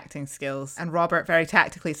and her acting skills. And Robert very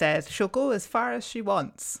tactically says, she'll go as far as she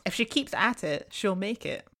wants. If she keeps at it, she'll make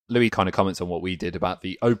it. Louis kind of comments on what we did about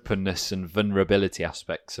the openness and vulnerability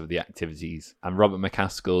aspects of the activities. And Robert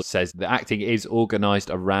McCaskill says the acting is organised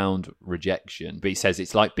around rejection. But he says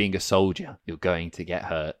it's like being a soldier. You're going to get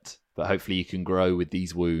hurt. But hopefully you can grow with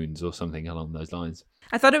these wounds or something along those lines.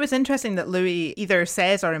 I thought it was interesting that Louis either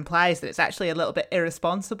says or implies that it's actually a little bit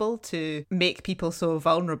irresponsible to make people so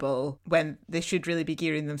vulnerable when they should really be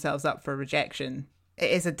gearing themselves up for rejection.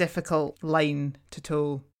 It is a difficult line to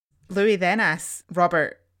toe. Louis then asks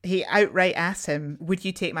Robert, he outright asks him, would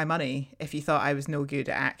you take my money if you thought I was no good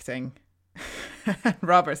at acting?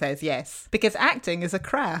 Robert says yes, because acting is a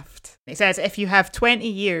craft. He says, if you have 20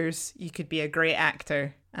 years, you could be a great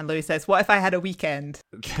actor. And Louis says, what if I had a weekend?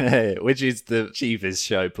 Which is the cheapest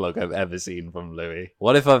show plug I've ever seen from Louis.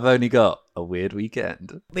 What if I've only got a weird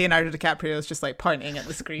weekend? Leonardo DiCaprio is just like pointing at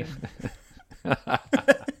the screen.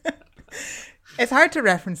 It's hard to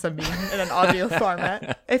reference a meme in an audio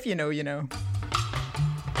format. If you know, you know.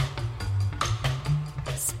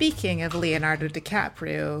 Speaking of Leonardo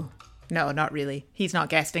DiCaprio, no, not really. He's not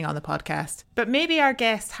guesting on the podcast. But maybe our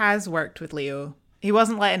guest has worked with Leo. He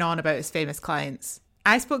wasn't letting on about his famous clients.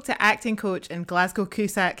 I spoke to acting coach and Glasgow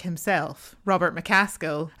Cusack himself, Robert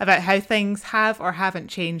McCaskill, about how things have or haven't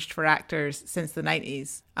changed for actors since the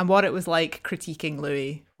 90s and what it was like critiquing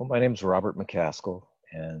Louis. Well, my name's Robert McCaskill,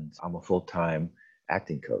 and I'm a full-time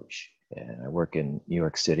acting coach. And I work in New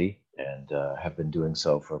York City and have been doing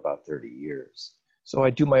so for about 30 years. So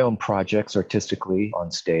I do my own projects artistically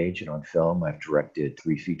on stage and on film. I've directed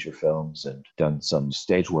 3 feature films and done some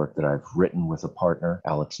stage work that I've written with a partner,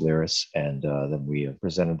 Alex Lyris, and then we have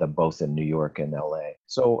presented them both in New York and LA.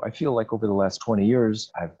 So I feel like over the last 20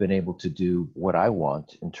 years, I've been able to do what I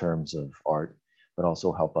want in terms of art, but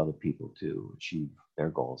also help other people to achieve their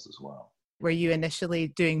goals as well. Were you initially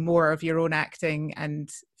doing more of your own acting and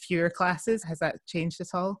fewer classes? Has that changed at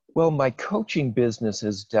all? Well, my coaching business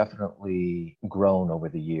has definitely grown over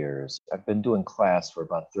the years. I've been doing class for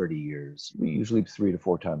about 30 years, usually 3 to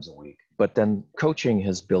 4 times a week. But then coaching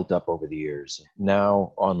has built up over the years.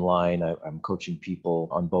 Now online, I'm coaching people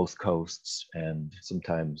on both coasts and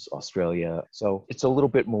sometimes Australia. So it's a little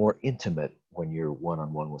bit more intimate when you're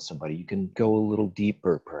one-on-one with somebody. You can go a little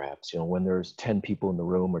deeper, perhaps. When there's 10 people in the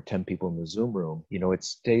room or 10 people in the Zoom room, it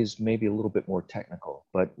stays maybe a little bit more technical.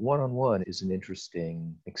 But one-on-one is an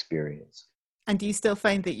interesting experience. And do you still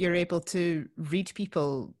find that you're able to reach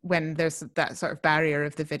people when there's that sort of barrier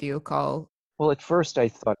of the video call? Well, at first I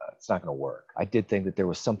thought it's not going to work. I did think that there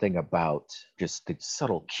was something about just the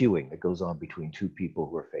subtle cueing that goes on between 2 people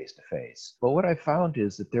who are face to face. But what I found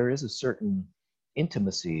is that there is a certain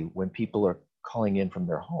intimacy when people are calling in from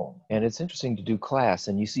their home. And it's interesting to do class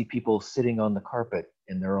and you see people sitting on the carpet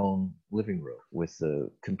in their own living room with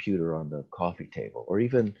the computer on the coffee table, or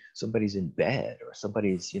even somebody's in bed or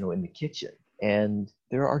somebody's, in the kitchen. And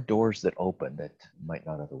there are doors that open that might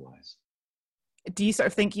not otherwise. Do you sort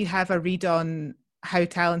of think you have a read on how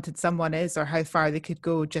talented someone is or how far they could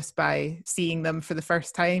go just by seeing them for the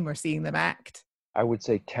first time or seeing them act? I would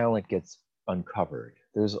say talent gets uncovered.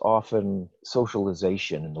 There's often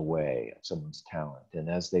socialization in the way of someone's talent. And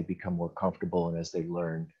as they become more comfortable and as they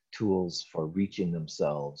learn tools for reaching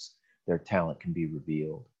themselves, their talent can be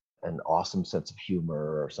revealed. An awesome sense of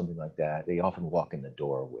humor or something like that, they often walk in the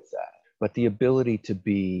door with that. But the ability to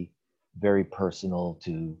be very personal,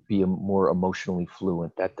 to be more emotionally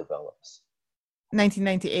fluent, that develops.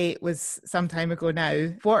 1998 was some time ago now.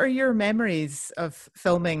 What are your memories of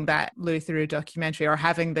filming that Louis Theroux documentary or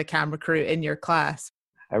having the camera crew in your class?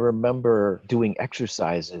 I remember doing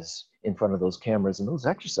exercises in front of those cameras, and those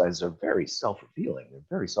exercises are very self-revealing. They're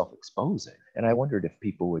very self-exposing. And I wondered if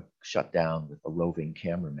people would shut down with a roving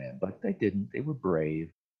cameraman, but they didn't. They were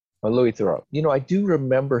brave. Louis Theroux. I do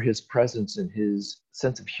remember his presence and his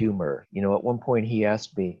sense of humor. At one point he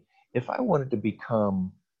asked me if I wanted to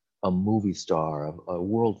become a movie star, a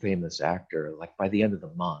world famous actor, like by the end of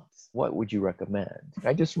the month, what would you recommend?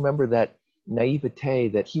 I just remember that naivete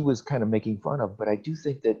that he was kind of making fun of, but I do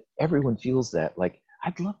think that everyone feels that, like,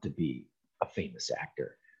 I'd love to be a famous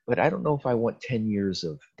actor, but I don't know if I want 10 years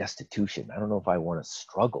of destitution. I don't know if I want to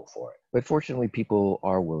struggle for it. But fortunately, people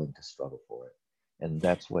are willing to struggle for it. And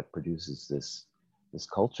that's what produces this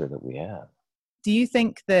culture that we have. Do you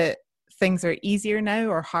think that things are easier now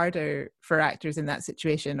or harder for actors in that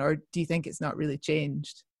situation? Or do you think it's not really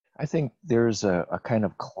changed? I think there's a kind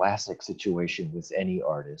of classic situation with any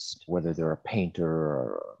artist, whether they're a painter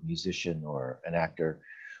or a musician or an actor,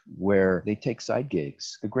 where they take side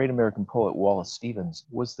gigs. The great American poet Wallace Stevens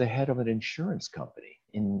was the head of an insurance company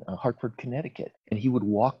in Hartford, Connecticut. And he would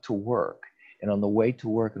walk to work. And on the way to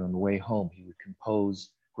work and on the way home, he would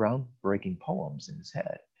compose groundbreaking poems in his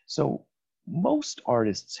head. So most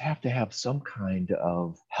artists have to have some kind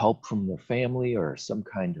of help from their family or some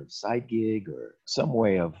kind of side gig or some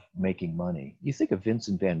way of making money. You think of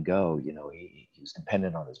Vincent van Gogh, he was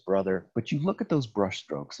dependent on his brother, but you look at those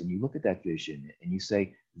brushstrokes and you look at that vision and you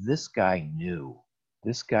say, this guy knew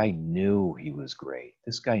he was great.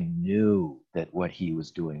 This guy knew that what he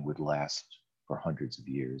was doing would last for hundreds of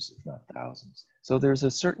years, if not thousands. So there's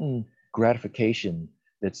a certain gratification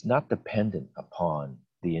that's not dependent upon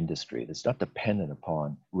the industry, that's not dependent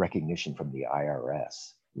upon recognition from the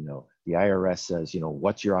IRS. The IRS says,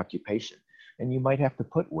 what's your occupation? And you might have to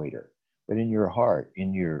put waiter, but in your heart,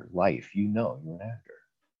 in your life, you're an actor.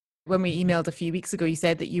 When we emailed a few weeks ago, you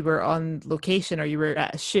said that you were on location or you were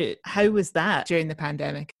at a shoot. How was that during the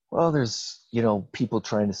pandemic? Well, there's, people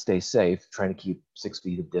trying to stay safe, trying to keep 6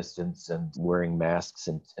 feet of distance and wearing masks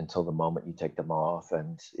until the moment you take them off.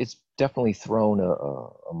 And it's definitely thrown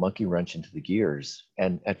a monkey wrench into the gears.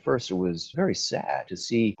 And at first it was very sad to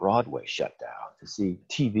see Broadway shut down, to see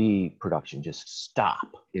TV production just stop.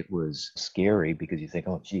 It was scary because you think,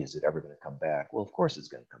 oh, gee, is it ever going to come back? Well, of course it's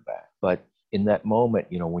going to come back. But in that moment,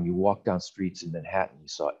 when you walk down streets in Manhattan, you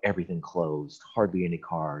saw everything closed, hardly any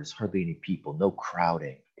cars, hardly any people, no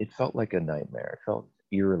crowding. It felt like a nightmare. It felt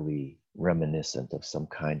eerily reminiscent of some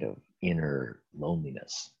kind of inner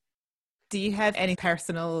loneliness. Do you have any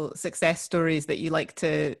personal success stories that you like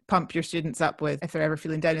to pump your students up with if they're ever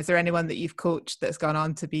feeling down? Is there anyone that you've coached that's gone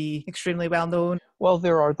on to be extremely well known? Well,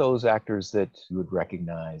 there are those actors that you would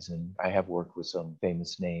recognize, and I have worked with some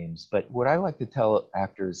famous names. But what I like to tell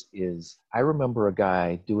actors is I remember a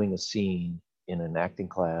guy doing a scene in an acting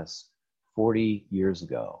class 40 years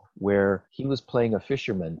ago where he was playing a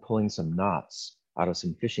fisherman pulling some knots out of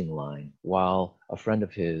some fishing line while a friend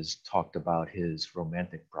of his talked about his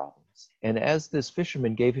romantic problems. And as this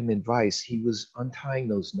fisherman gave him advice, he was untying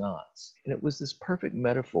those knots. And it was this perfect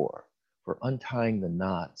metaphor for untying the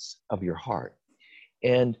knots of your heart.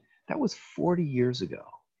 And that was 40 years ago.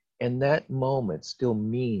 And that moment still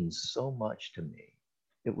means so much to me.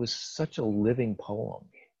 It was such a living poem.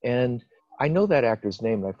 And I know that actor's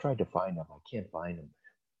name, and I've tried to find him. I can't find him.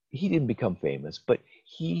 He didn't become famous, but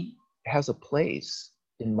he has a place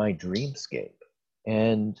in my dreamscape.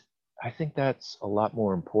 And I think that's a lot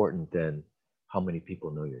more important than how many people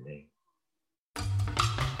know your name.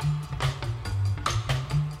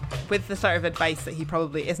 With the sort of advice that he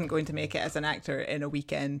probably isn't going to make it as an actor in a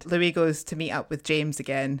weekend, Louis goes to meet up with James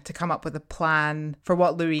again to come up with a plan for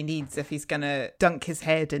what Louis needs if he's going to dunk his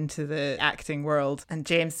head into the acting world. And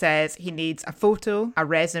James says he needs a photo, a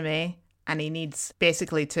resume, and he needs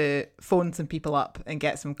basically to phone some people up and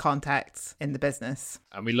get some contacts in the business.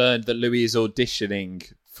 And we learned that Louis is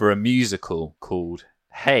auditioning for a musical called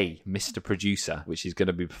Hey, Mr. Producer, which is going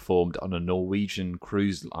to be performed on a Norwegian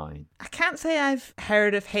cruise line. I can't say I've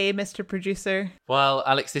heard of Hey, Mr. Producer. Well,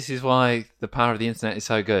 Alex, this is why the power of the internet is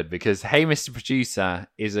so good, because Hey, Mr. Producer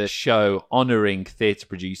is a show honouring theatre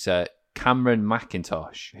producer Cameron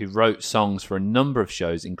McIntosh, who wrote songs for a number of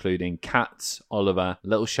shows, including Cats, Oliver,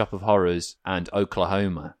 Little Shop of Horrors, and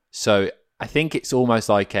Oklahoma. So I think it's almost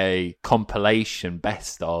like a compilation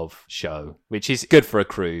best of show, which is good for a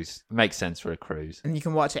cruise. It makes sense for a cruise. And you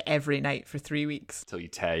can watch it every night for 3 weeks. Until you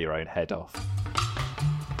tear your own head off.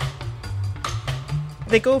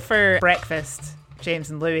 They go for breakfast, James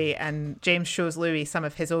and Louis, and James shows Louis some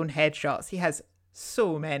of his own headshots. He has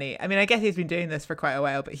so many. I mean, I guess he's been doing this for quite a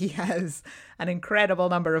while, but he has an incredible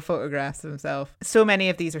number of photographs of himself. So many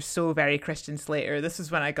of these are so very Christian Slater. This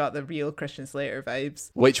is when I got the real Christian Slater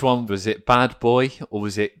vibes. Which one? Was it Bad Boy or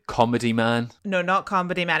was it Comedy Man? No, not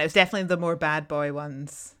Comedy Man. It was definitely the more bad boy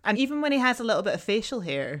ones. And even when he has a little bit of facial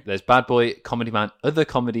hair. There's Bad Boy, Comedy Man, Other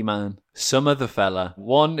Comedy Man, Some Other Fella,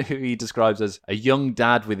 one who he describes as a young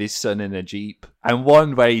dad with his son in a Jeep, and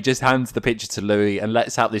one where he just hands the picture to Louis and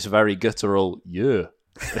lets out this very guttural, yeah,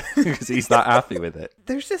 because he's that happy with it.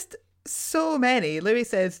 There's just so many. Louis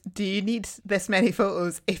says, do you need this many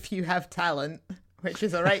photos if you have talent? Which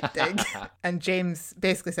is a right dig. And James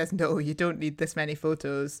basically says, no, you don't need this many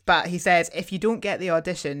photos. But he says, if you don't get the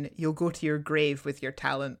audition, you'll go to your grave with your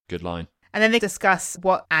talent. Good line. And then they discuss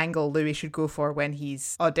what angle Louis should go for when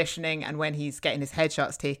he's auditioning and when he's getting his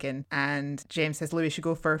headshots taken. And James says Louis should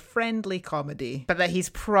go for friendly comedy, but that he's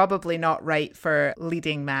probably not right for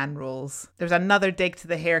leading man roles. There's another dig to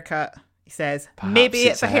the haircut. He says, perhaps maybe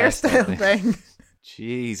it's a hairstyle thing.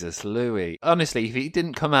 Jesus, Louis. Honestly, if he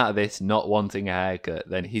didn't come out of this not wanting a haircut,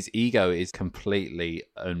 then his ego is completely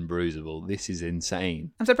unbruisable. This is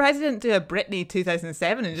insane. I'm surprised he didn't do a Britney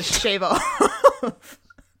 2007 and just shave it off.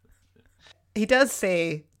 He does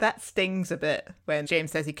say that stings a bit when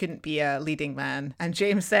James says he couldn't be a leading man. And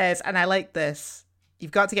James says, and I like this,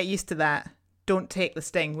 you've got to get used to that. Don't take the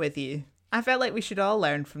sting with you. I felt like we should all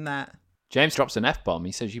learn from that. James drops an F-bomb.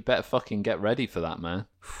 He says, you better fucking get ready for that, man.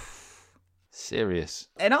 Serious.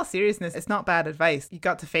 In all seriousness, it's not bad advice. You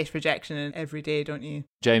got to face rejection every day, don't you?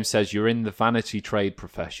 James says you're in the vanity trade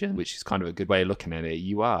profession, which is kind of a good way of looking at it.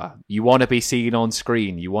 You are. You want to be seen on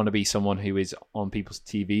screen. You want to be someone who is on people's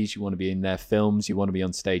TVs. You want to be in their films. You want to be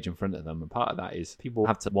on stage in front of them. And part of that is people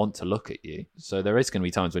have to want to look at you. So there is going to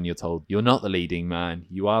be times when you're told you're not the leading man.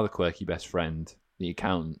 You are the quirky best friend, the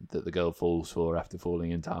accountant that the girl falls for after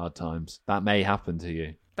falling into hard times. That may happen to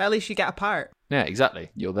you. But at least you get a part. Yeah, exactly.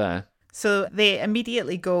 You're there. So they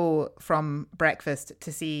immediately go from breakfast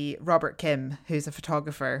to see Robert Kim, who's a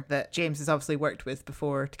photographer that James has obviously worked with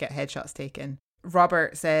before to get headshots taken.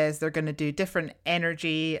 Robert says they're going to do different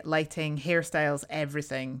energy, lighting, hairstyles,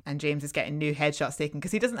 everything. And James is getting new headshots taken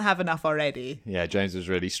because he doesn't have enough already. Yeah, James was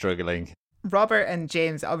really struggling. Robert and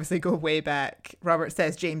James obviously go way back. Robert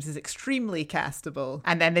says James is extremely castable.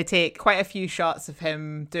 And then they take quite a few shots of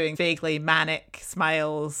him doing vaguely manic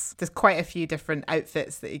smiles. There's quite a few different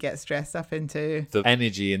outfits that he gets dressed up into. The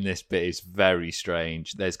energy in this bit is very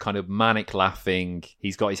strange. There's kind of manic laughing.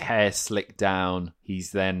 He's got his hair slicked down. He's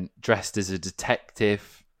then dressed as a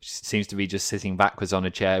detective. Seems to be just sitting backwards on a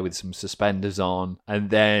chair with some suspenders on. And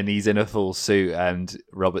then he's in a full suit and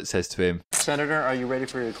Robert says to him, Senator, are you ready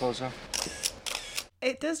for your close-up?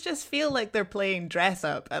 It does just feel like they're playing dress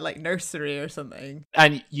up at like nursery or something.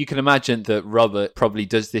 And you can imagine that Robert probably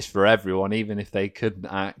does this for everyone, even if they couldn't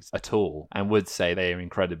act at all, and would say they are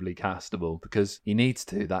incredibly castable because he needs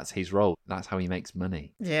to. That's his role. That's how he makes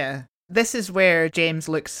money. Yeah. This is where James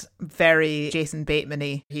looks very Jason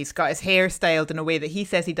Bateman-y. He's got his hair styled in a way that he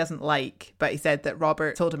says he doesn't like, but he said that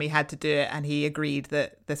Robert told him he had to do it and he agreed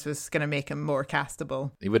that this was going to make him more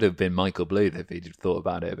castable. He would have been Michael Bluth if he'd thought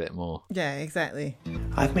about it a bit more. Yeah, exactly.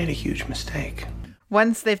 I've made a huge mistake.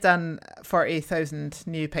 Once they've done 40,000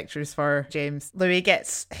 new pictures for James, Louis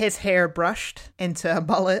gets his hair brushed into a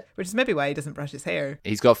mullet, which is maybe why he doesn't brush his hair.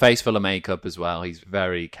 He's got a face full of makeup as well. He's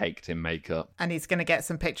very caked in makeup. And he's going to get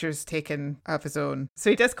some pictures taken of his own. So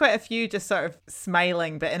he does quite a few just sort of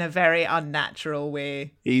smiling, but in a very unnatural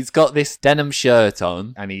way. He's got this denim shirt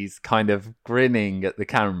on and he's kind of grinning at the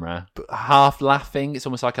camera, but half laughing. It's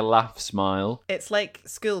almost like a laugh smile. It's like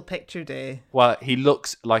school picture day. Well, he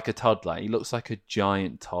looks like a toddler. He looks like a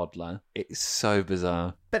giant toddler. It's so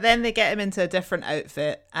bizarre. But then they get him into a different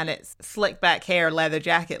outfit and it's slick back hair, leather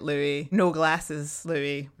jacket Louis, no glasses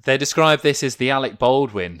Louis. They describe this as the Alec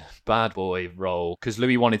Baldwin bad boy role because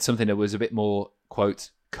Louis wanted something that was a bit more,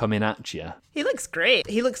 quote, coming at you. He looks great.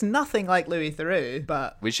 He looks nothing like Louis Theroux,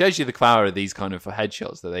 but... Which shows you the power of these kind of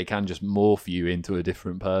headshots, that they can just morph you into a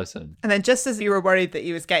different person. And then just as you were worried that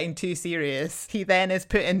he was getting too serious, he then is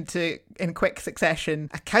put into, in quick succession,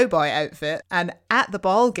 a cowboy outfit, an at the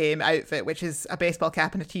ball game outfit, which is a baseball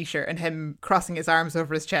cap and a t-shirt, and him crossing his arms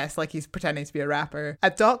over his chest like he's pretending to be a rapper, a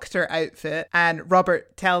doctor outfit, and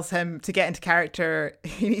Robert tells him to get into character,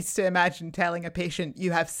 he needs to imagine telling a patient,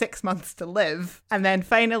 you have 6 months to live. And then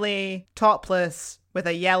finally, topless with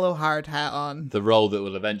a yellow hard hat on. The role that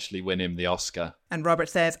will eventually win him the Oscar. And Robert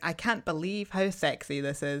says, I can't believe how sexy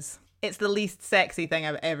this is. It's the least sexy thing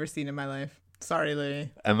I've ever seen in my life. Sorry,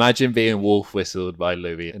 Louis. Imagine being wolf whistled by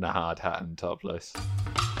Louis in a hard hat and topless.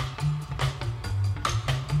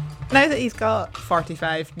 Now that he's got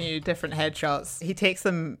 45 new different headshots, he takes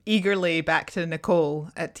them eagerly back to Nicole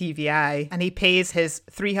at TVI and he pays his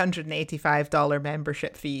 $385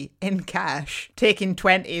 membership fee in cash, taking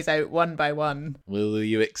 20s out one by one. Will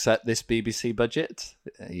you accept this BBC budget?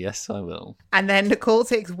 Yes, I will. And then Nicole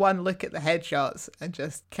takes one look at the headshots and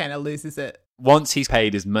just kind of loses it. Once he's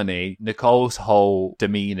paid his money, Nicole's whole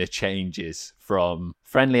demeanour changes from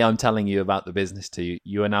friendly, I'm telling you about the business, to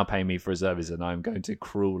you are now paying me for a service and I'm going to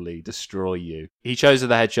cruelly destroy you. He shows her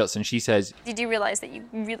the headshots and she says, Did you realize that you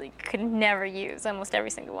really could never use almost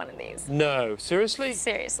every single one of these? No, seriously?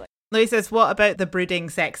 Seriously. Louis says, what about the brooding,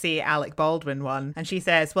 sexy Alec Baldwin one? And she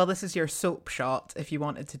says, well, this is your soap shot if you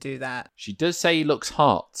wanted to do that. She does say he looks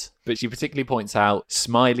hot, but she particularly points out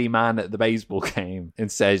Smiley Man at the baseball game and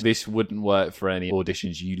says, this wouldn't work for any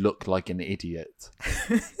auditions. You look like an idiot.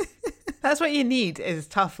 That's what you need, is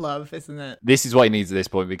tough love, isn't it? This is what he needs at this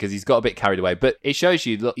point because he's got a bit carried away. But it shows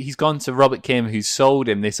you, look, he's gone to Robert Kim, who sold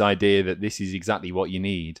him this idea that this is exactly what you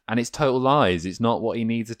need. And it's total lies. It's not what he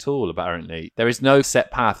needs at all, apparently. There is no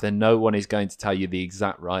set path and no one is going to tell you the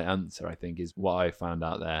exact right answer, I think, is what I found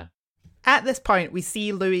out there. At this point, we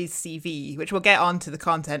see Louis' CV, which we'll get on to the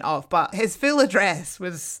content of, but his full address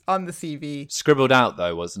was on the CV. Scribbled out,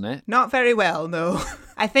 though, wasn't it? Not very well, no.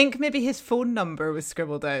 I think maybe his phone number was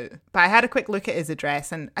scribbled out. But I had a quick look at his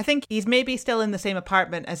address, and I think he's maybe still in the same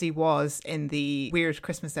apartment as he was in the Weird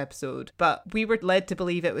Christmas episode. But we were led to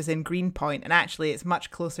believe it was in Greenpoint, and actually it's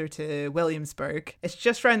much closer to Williamsburg. It's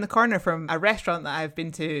just round the corner from a restaurant that I've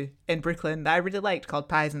been to in Brooklyn that I really liked called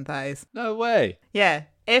Pies and Thighs. No way. Yeah.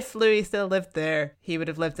 If Louis still lived there, he would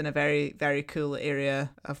have lived in a very, very cool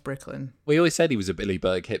area of Brooklyn. We always said he was a Billy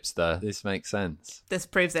Burke hipster. This makes sense. This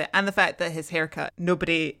proves it. And the fact that his haircut,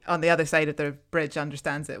 nobody on the other side of the bridge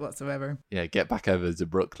understands it whatsoever. Yeah, get back over to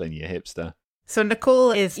Brooklyn, you hipster. So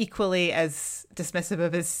Nicole is equally as dismissive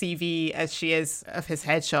of his CV as she is of his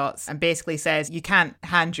headshots, and basically says, you can't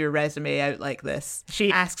hand your resume out like this.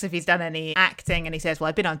 She asks if he's done any acting, and he says, well,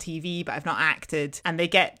 I've been on TV, but I've not acted. And they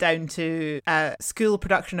get down to a school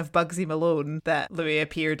production of Bugsy Malone that Louis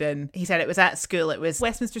appeared in. He said it was at school, it was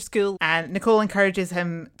Westminster School, and Nicole encourages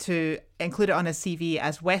him to include it on his CV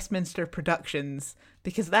as Westminster Productions,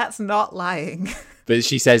 because that's not lying. But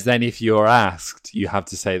she says then if you're asked, you have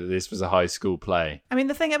to say that this was a high school play. I mean,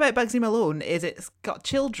 the thing about Bugsy Malone is it's got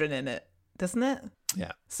children in it, doesn't it?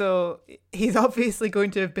 Yeah. So he's obviously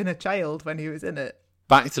going to have been a child when he was in it.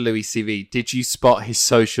 Back to Louis' CV, did you spot his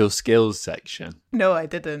social skills section? No, I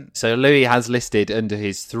didn't. So Louis has listed under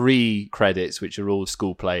his 3 credits, which are all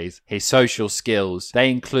school plays, his social skills.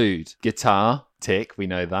 They include guitar, tick, we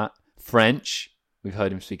know that, French, we've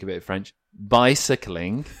heard him speak a bit of French,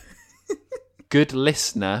 bicycling, good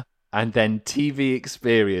listener, and then TV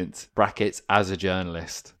experience, brackets, as a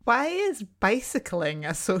journalist. Why is bicycling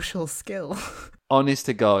a social skill? Honest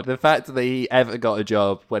to God, the fact that he ever got a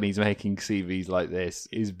job when he's making CVs like this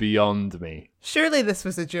is beyond me. Surely this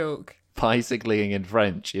was a joke. Bicycling in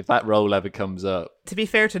French, if that role ever comes up. To be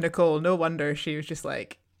fair to Nicole, no wonder she was just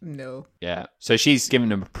like, no. Yeah. So she's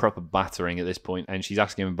giving him a proper battering at this point, and she's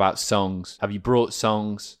asking him about songs. Have you brought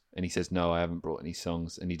songs? And he says, no, I haven't brought any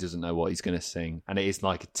songs. And he doesn't know what he's going to sing. And it is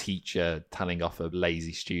like a teacher telling off a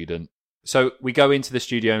lazy student. So we go into the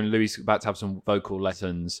studio and Louis is about to have some vocal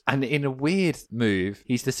lessons. And in a weird move,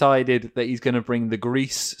 he's decided that he's going to bring the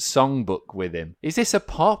Grease songbook with him. Is this a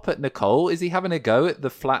pop at Nicole? Is he having a go at the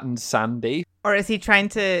flattened Sandy? Or is he trying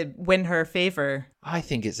to win her favour? I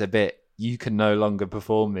think it's a bit, you can no longer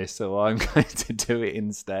perform this, so I'm going to do it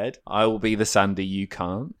instead. I will be the Sandy you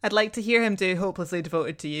can't. I'd like to hear him do Hopelessly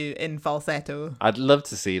Devoted to You in falsetto. I'd love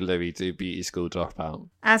to see Louis do Beauty School Dropout.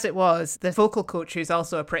 As it was, the vocal coach, who's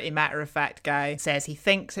also a pretty matter-of-fact guy, says he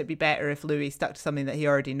thinks it'd be better if Louis stuck to something that he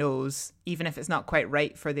already knows, even if it's not quite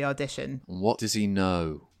right for the audition. What does he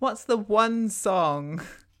know? What's the one song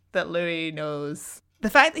that Louis knows?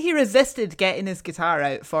 The fact that he resisted getting his guitar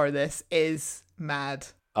out for this is mad.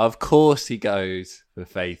 Of course he goes for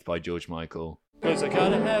Faith by George Michael. 'Cause I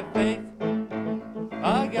gotta have faith.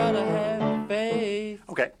 I gotta have faith.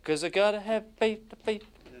 Okay. 'Cause I gotta have faith.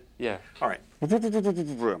 Yeah. All right.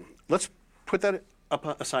 Let's put that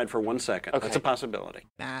up aside for 1 second. Okay. That's a possibility.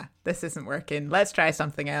 Nah, this isn't working. Let's try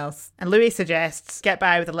something else. And Louis suggests Get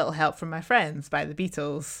By With a Little Help From My Friends by the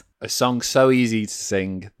Beatles. A song so easy to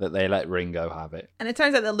sing that they let Ringo have it. And it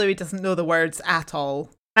turns out that Louis doesn't know the words at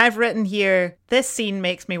all. I've written here, this scene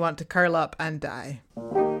makes me want to curl up and die.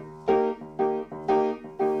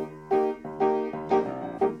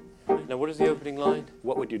 Now, what is the opening line?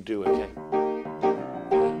 What would you do? Okay.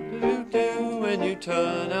 What do you do when you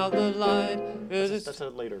turn out the light? That's a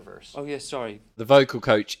later verse. Oh, yeah, sorry. The vocal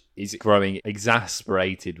coach is growing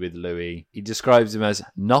exasperated with Louis. He describes him as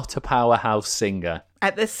not a powerhouse singer.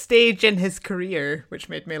 At this stage in his career, which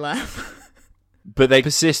made me laugh. But they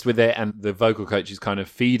persist with it, and the vocal coach is kind of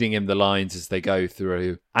feeding him the lines as they go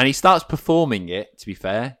through. And he starts performing it, to be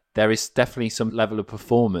fair. There is definitely some level of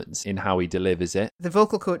performance in how he delivers it. The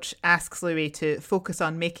vocal coach asks Louis to focus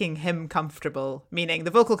on making him comfortable, meaning the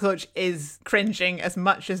vocal coach is cringing as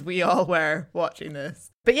much as we all were watching this.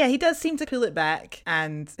 But yeah, he does seem to pull it back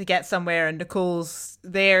and he gets somewhere, and Nicole's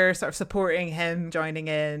there sort of supporting him, joining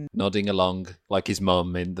in. Nodding along like his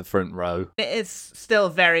mum in the front row. It is still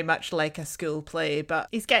very much like a school play, but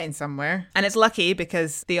he's getting somewhere. And it's lucky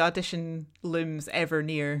because the audition looms ever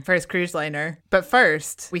near for his cruise liner. But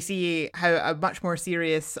first, we see how a much more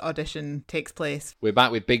serious audition takes place. We're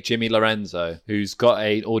back with Big Jimmy Lorenzo, who's got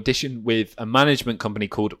an audition with a management company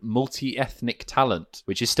called Multi-Ethnic Talent,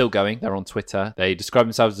 which is still going. They're on Twitter. They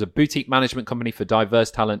describe themselves as a boutique management company for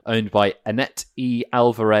diverse talent owned by Annette E.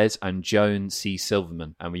 Alvarez and Joan C.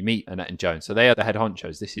 Silverman. And we meet Annette and Joan. So they are the head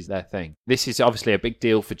honchos. This is their thing. This is obviously a big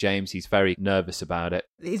deal for James. He's very nervous about it.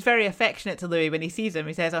 He's very affectionate to Louis when he sees him.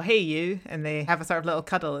 He says, oh, hey, you. And they have a sort of little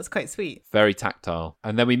cuddle. It's quite sweet. Very tactile.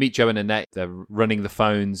 And then we meet Joe and Annette. They're running the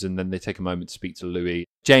phones and then they take a moment to speak to Louis.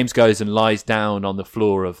 James goes and lies down on the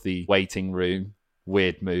floor of the waiting room.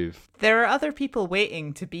 Weird move. There are other people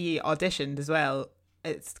waiting to be auditioned as well.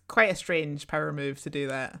 It's quite a strange power move to do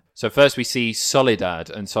that. So first we see Soledad,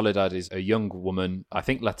 and Soledad is a young woman, I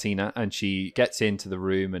think Latina, and she gets into the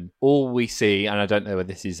room and all we see, and I don't know if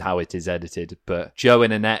this is how it is edited, but Joe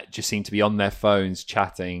and Annette just seem to be on their phones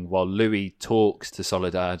chatting while Louis talks to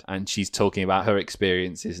Soledad and she's talking about her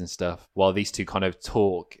experiences and stuff while these two kind of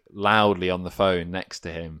talk loudly on the phone next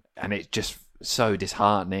to him. And it's just so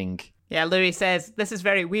disheartening. Yeah, Louis says, this is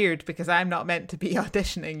very weird because I'm not meant to be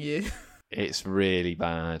auditioning you. It's really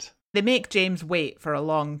bad. They make James wait for a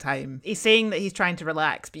long time. He's saying that he's trying to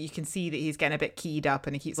relax, but you can see that he's getting a bit keyed up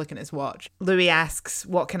and he keeps looking at his watch. Louis asks,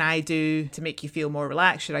 what can I do to make you feel more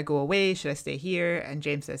relaxed? Should I go away? Should I stay here? And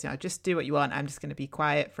James says, just do what you want. I'm just going to be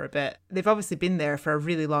quiet for a bit. They've obviously been there for a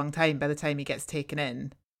really long time by the time he gets taken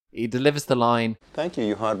in. He delivers the line, Thank you,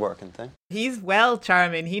 you hard-working thing. He's well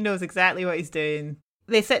charming. He knows exactly what he's doing.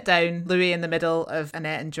 They sit down, Louis in the middle of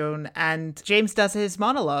Annette and Joan, and James does his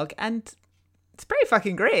monologue, and it's pretty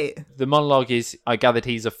fucking great. The monologue is, I gathered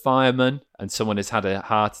he's a fireman and someone has had a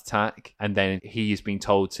heart attack and then he's been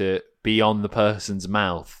told to be on the person's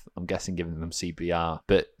mouth. I'm guessing giving them CPR.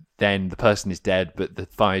 But then the person is dead, but the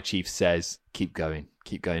fire chief says, keep going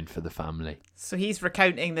for the family. So he's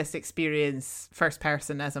recounting this experience first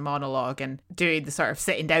person as a monologue and doing the sort of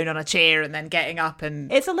sitting down on a chair and then getting up.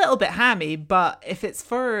 And it's a little bit hammy, but if it's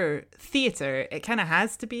for theatre, it kind of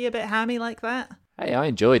has to be a bit hammy like that. Hey, I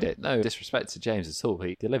enjoyed it. No disrespect to James at all.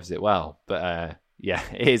 He delivers it well. But yeah,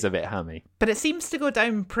 it is a bit hammy. But it seems to go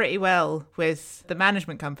down pretty well with the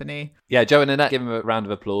management company. Yeah, Joe and Annette give him a round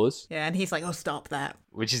of applause. Yeah, and he's like, oh, stop that.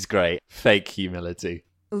 Which is great. Fake humility.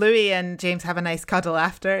 Louis and James have a nice cuddle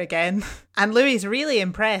after again. And Louis is really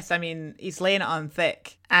impressed. I mean, he's laying it on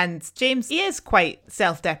thick. And James, he is quite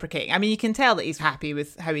self-deprecating. I mean, you can tell that he's happy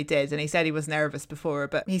with how he did. And he said he was nervous before,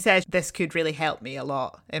 but he said this could really help me a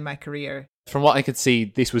lot in my career. From what I could see,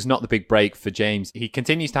 this was not the big break for James. He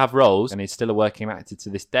continues to have roles and is still a working actor to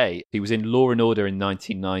this day. He was in Law and Order in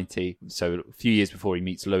 1990, so a few years before he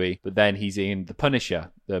meets Louis. But then he's in The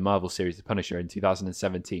Punisher, the Marvel series The Punisher, in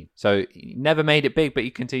 2017. So he never made it big, but he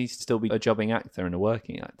continues to still be a jobbing actor and a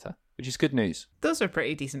working actor, which is good news. Those are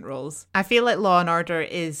pretty decent roles. I feel like Law and Order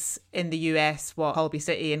is in the US what Holby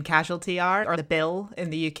City and Casualty are, or The Bill in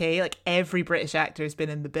the UK. Like every British actor has been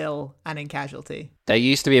in The Bill and in Casualty. There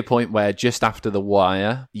used to be a point where just after The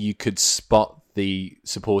Wire, you could spot the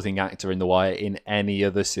supporting actor in The Wire in any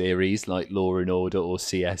other series like Law and Order or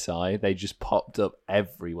CSI. They just popped up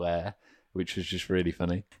everywhere, which was just really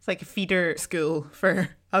funny. It's like a feeder school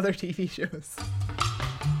for other TV shows.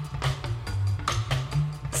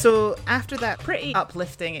 So after that pretty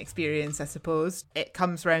uplifting experience, I suppose, it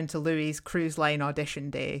comes round to Louis' cruise line audition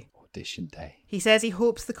day. Audition day. He says he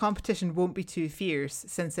hopes the competition won't be too fierce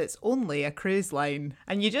since it's only a cruise line.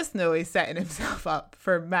 And you just know he's setting himself up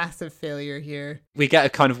for massive failure here. We get a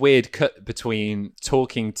kind of weird cut between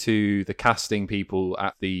talking to the casting people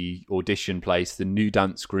at the audition place, the New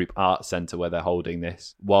Dance Group Art Centre where they're holding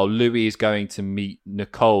this, while Louis is going to meet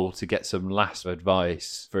Nicole to get some last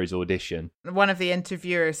advice for his audition. One of the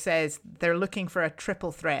interviewers says they're looking for a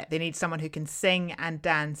triple threat. They need someone who can sing and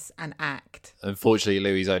dance and act. Unfortunately,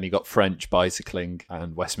 Louis only got French bicycling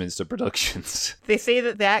and Westminster Productions. They say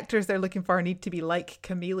that the actors they're looking for need to be like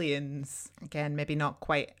chameleons. Again, maybe not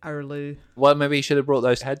quite our Lou. Well, maybe he should have brought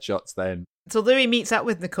those headshots then. So Louis meets up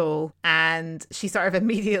with Nicole and she sort of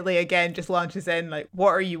immediately again just launches in like, what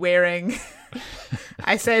are you wearing?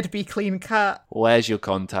 I said be clean cut. Where's your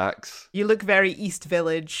contacts? You look very East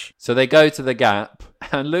Village. So they go to the Gap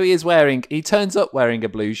and Louis he turns up wearing a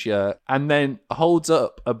blue shirt and then holds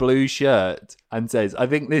up a blue shirt and says, I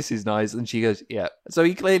think this is nice. And she goes, yeah. So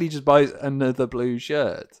he clearly just buys another blue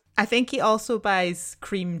shirt. I think he also buys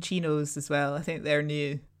cream chinos as well. I think they're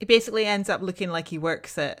new. He basically ends up looking like he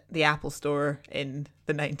works at the Apple store in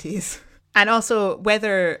the 90s. And also,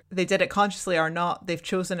 whether they did it consciously or not, they've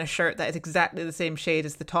chosen a shirt that is exactly the same shade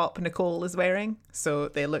as the top Nicole is wearing. So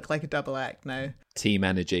they look like a double act now. Team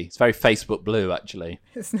energy. It's very Facebook blue, actually.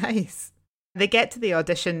 It's nice. They get to the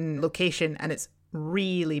audition location and it's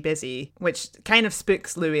really busy, which kind of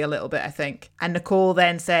spooks Louis a little bit, I think. And Nicole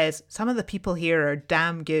then says, some of the people here are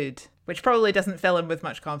damn good, which probably doesn't fill him with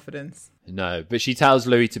much confidence. No, but she tells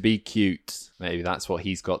Louis to be cute. Maybe that's what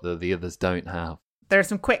he's got that the others don't have. There are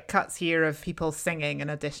some quick cuts here of people singing and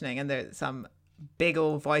auditioning, and there's some big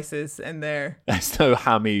old voices in there. There's no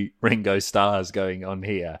hammy Ringo Starrs going on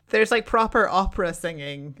here. There's like proper opera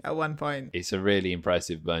singing at one point. It's a really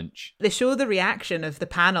impressive bunch. They show the reaction of the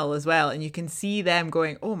panel as well, and you can see them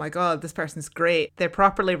going, oh my god, this person's great. They're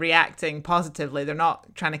properly reacting positively. They're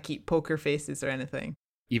not trying to keep poker faces or anything.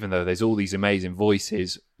 Even though there's all these amazing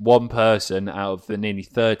voices, one person out of the nearly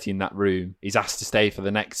 30 in that room is asked to stay for the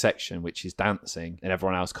next section, which is dancing, and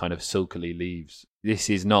everyone else kind of sulkily leaves. This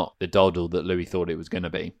is not the doddle that Louis thought it was going to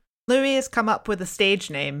be. Louis has come up with a stage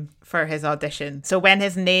name for his audition. So when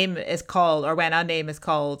his name is called, or when a name is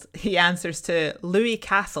called, he answers to Louis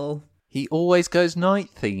Castle. He always goes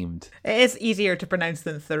night-themed. It is easier to pronounce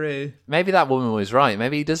than Theroux. Maybe that woman was right.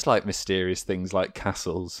 Maybe he does like mysterious things like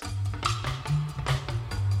castles.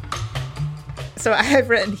 So I have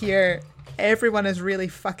written here, Everyone is really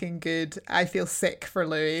fucking good. I feel sick for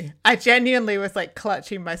Louis. I genuinely was like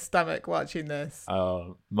clutching my stomach watching this.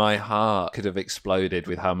 Oh, my heart could have exploded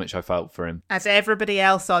with how much I felt for him. As everybody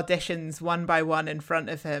else auditions one by one in front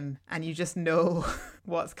of him, and you just know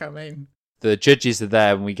what's coming. The judges are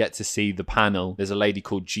there and we get to see the panel. There's a lady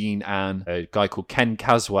called Jean Ann, a guy called Ken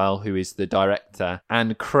Caswell, who is the director,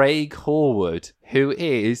 and Craig Horwood, who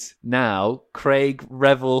is now Craig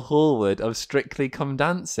Revel Horwood of Strictly Come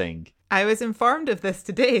Dancing. I was informed of this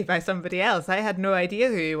today by somebody else. I had no idea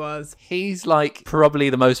who he was. He's like probably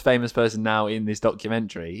the most famous person now in this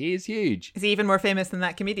documentary. He is huge. Is he even more famous than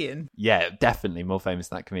that comedian? Yeah, definitely more famous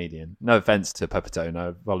than that comedian. No offence to Peppertone, I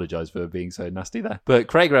apologise for being so nasty there. But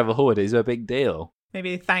Craig Revel Horwood is a big deal.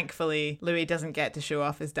 Maybe thankfully Louis doesn't get to show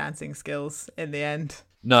off his dancing skills in the end.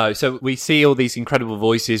 No, so we see all these incredible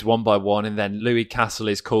voices one by one, and then Louis Castle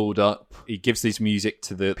is called up. He gives this music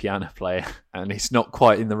to the piano player, and it's not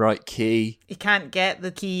quite in the right key. He can't get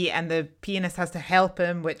the key, and the pianist has to help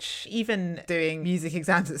him, which even doing music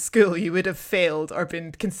exams at school, you would have failed or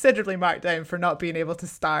been considerably marked down for not being able to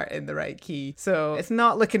start in the right key. So it's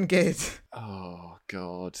not looking good. Oh,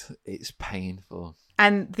 God, it's painful.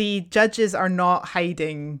 And the judges are not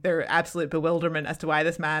hiding their absolute bewilderment as to why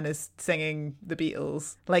this man is singing the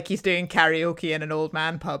Beatles. Like he's doing karaoke in an old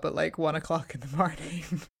man pub at like 1 o'clock in the morning.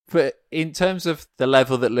 But in terms of the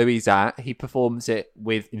level that Louis is at, he performs it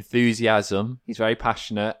with enthusiasm. He's very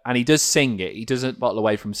passionate and he does sing it. He doesn't bottle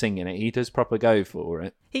away from singing it. He does proper go for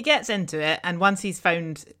it. He gets into it, and once he's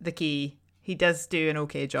found the key, he does do an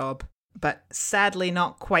okay job. But sadly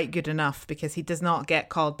not quite good enough because he does not get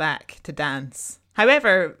called back to dance.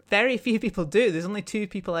 However, very few people do. There's only 2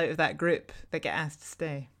 people out of that group that get asked to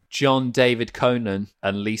stay. John David Conan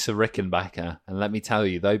and Lisa Rickenbacker. And let me tell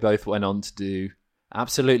you, they both went on to do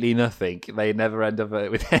absolutely nothing. They never end up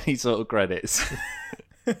with any sort of credits.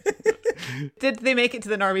 Did they make it to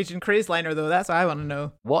the Norwegian cruise liner, though? That's what I want to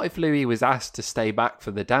know. What if Louis was asked to stay back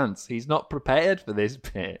for the dance? He's not prepared for this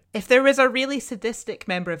bit. If there was a really sadistic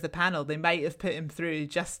member of the panel, they might have put him through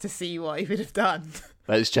just to see what he would have done.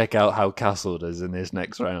 Let's check out how Castle does in this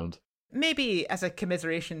next round. Maybe as a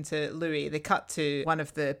commiseration to Louis, they cut to one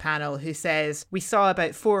of the panel who says, "We saw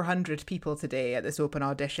about 400 people today at this open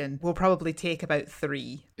audition. We'll probably take about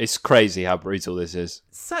 3. It's crazy how brutal this is.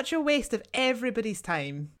 Such a waste of everybody's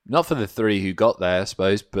time. Not for the 3 who got there, I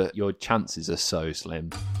suppose, but your chances are so slim.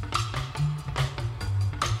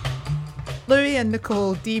 Louis and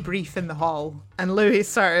Nicole debrief in the hall, and Louis is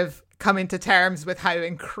sort of coming to terms with how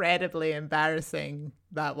incredibly embarrassing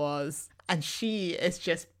that was. And she is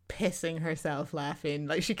just pissing herself laughing,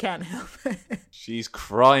 like she can't help it. She's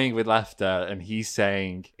crying with laughter, and he's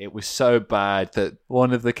saying it was so bad that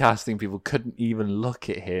one of the casting people couldn't even look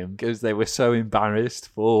at him because they were so embarrassed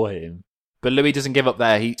for him. But Louis doesn't give up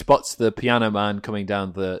there. He spots the piano man coming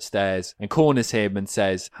down the stairs and corners him and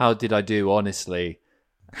says, "How did I do, honestly?"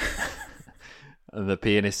 And the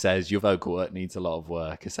pianist says, "Your vocal work needs a lot of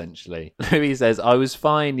work," essentially. Louis says, "I was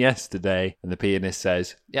fine yesterday." And the pianist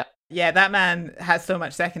says, "Yeah." Yeah, that man has so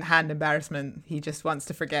much second-hand embarrassment. He just wants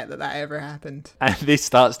to forget that ever happened. And this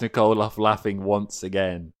starts Nicole off laughing once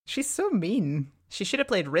again. She's so mean. She should have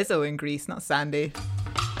played Rizzo in Grease, not Sandy.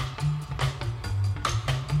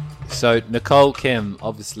 So Nicole Kim,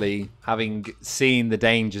 obviously, having seen the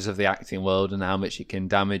dangers of the acting world and how much it can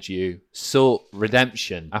damage you, sought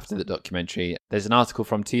redemption after the documentary. There's an article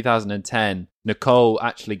from 2010. Nicole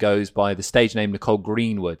actually goes by the stage name Nicole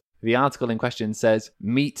Greenwood. The article in question says,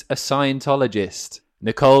 "Meet a Scientologist.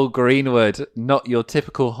 Nicole Greenwood, not your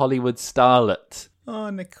typical Hollywood starlet."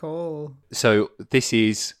 Oh, Nicole. So this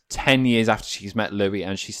is 10 years after she's met Louis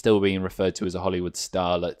and she's still being referred to as a Hollywood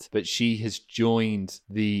starlet. But she has joined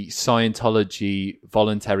the Scientology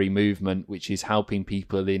voluntary movement, which is helping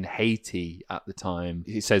people in Haiti at the time.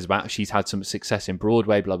 It says about she's had some success in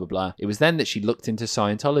Broadway, blah, blah, blah. It was then that she looked into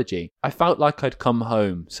Scientology. "I felt like I'd come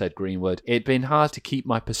home," said Greenwood. "It'd been hard to keep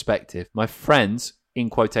my perspective. My friends," in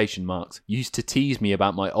quotation marks, "used to tease me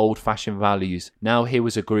about my old-fashioned values. Now here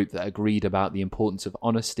was a group that agreed about the importance of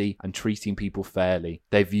honesty and treating people fairly.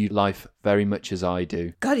 They viewed life very much as I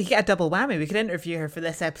do." God, you get a double whammy. We could interview her for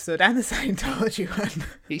this episode and the Scientology one.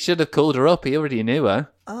 He should have called her up. He already knew her.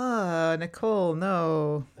 Oh, Nicole,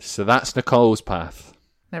 no. So that's Nicole's path.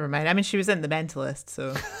 Never mind. I mean, she was in The Mentalist,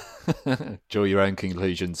 so... Draw your own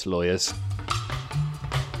conclusions, lawyers.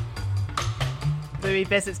 Louis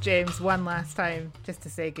visits James one last time just to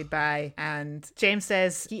say goodbye, and James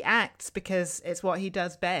says he acts because it's what he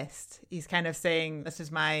does best. He's kind of saying, this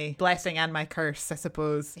is my blessing and my curse, I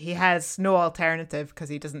suppose. He has no alternative because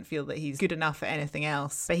he doesn't feel that he's good enough at anything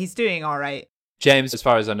else, but he's doing all right. James, as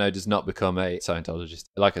far as I know, does not become a Scientologist.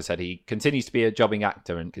 Like I said, he continues to be a jobbing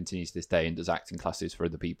actor and continues to this day and does acting classes for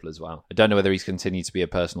other people as well. I don't know whether he's continued to be a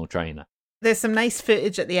personal trainer. There's some nice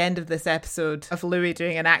footage at the end of this episode of Louis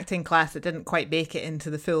doing an acting class that didn't quite make it into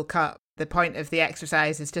the full cut. The point of the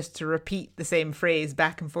exercise is just to repeat the same phrase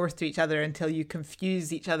back and forth to each other until you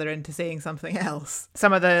confuse each other into saying something else.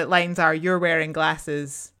 Some of the lines are, you're wearing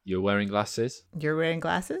glasses. You're wearing glasses? You're wearing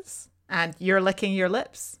glasses. And you're licking your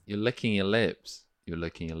lips. You're licking your lips. You're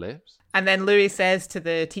licking your lips. And then Louis says to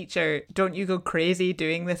the teacher, don't you go crazy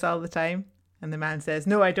doing this all the time? And the man says,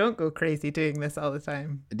 no, I don't go crazy doing this all the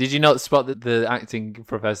time. Did you not spot that the acting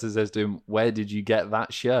professor says to him, where did you get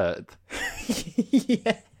that shirt?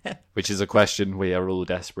 Yeah. Which is a question we are all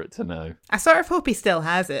desperate to know. I sort of hope he still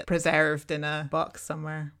has it preserved in a box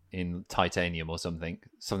somewhere. In titanium or something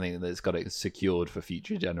that's got it secured for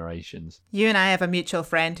future generations. You and I have a mutual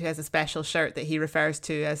friend who has a special shirt that he refers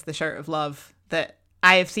to as the shirt of love that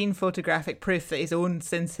I have seen photographic proof that he's owned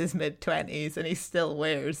since his mid-20s and he still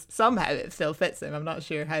wears. Somehow it still fits him. I'm not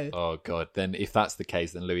sure how. Oh, God. Then if that's the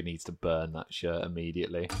case, then Louis needs to burn that shirt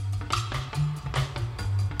immediately.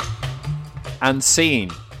 And scene.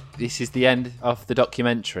 This is the end of the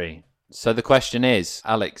documentary. So the question is,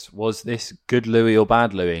 Alex, was this good Louis or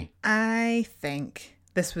bad Louis? I think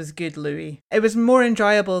this was good Louis. It was more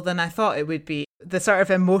enjoyable than I thought it would be. The sort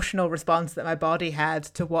of emotional response that my body had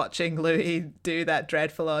to watching Louis do that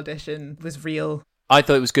dreadful audition was real. I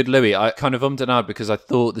thought it was good Louis. I kind of ummed and ahed because I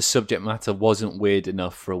thought the subject matter wasn't weird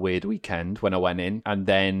enough for a weird weekend when I went in. And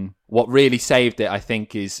then what really saved it, I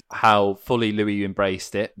think, is how fully Louis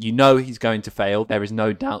embraced it. You know he's going to fail. There is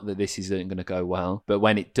no doubt that this isn't going to go well. But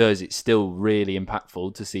when it does, it's still really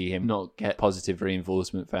impactful to see him not get positive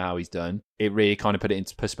reinforcement for how he's done. It really kind of put it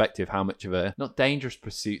into perspective how much of a, not dangerous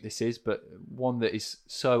pursuit this is, but one that is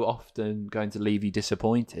so often going to leave you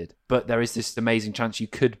disappointed. But there is this amazing chance you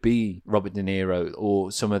could be Robert De Niro or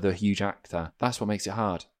some other huge actor. That's what makes it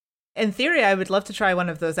hard. In theory, I would love to try one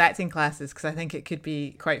of those acting classes because I think it could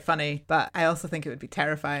be quite funny, but I also think it would be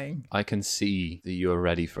terrifying. I can see that you are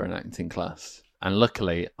ready for an acting class. And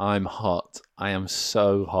luckily, I'm hot. I am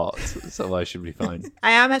so hot, so I should be fine.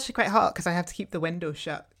 I am actually quite hot because I have to keep the window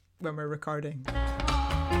shut when we're recording.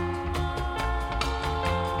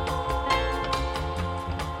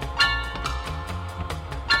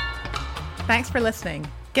 Thanks for listening.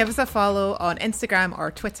 Give us a follow on Instagram or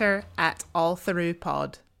Twitter at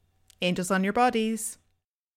AllThroughPod. Angels on your bodies.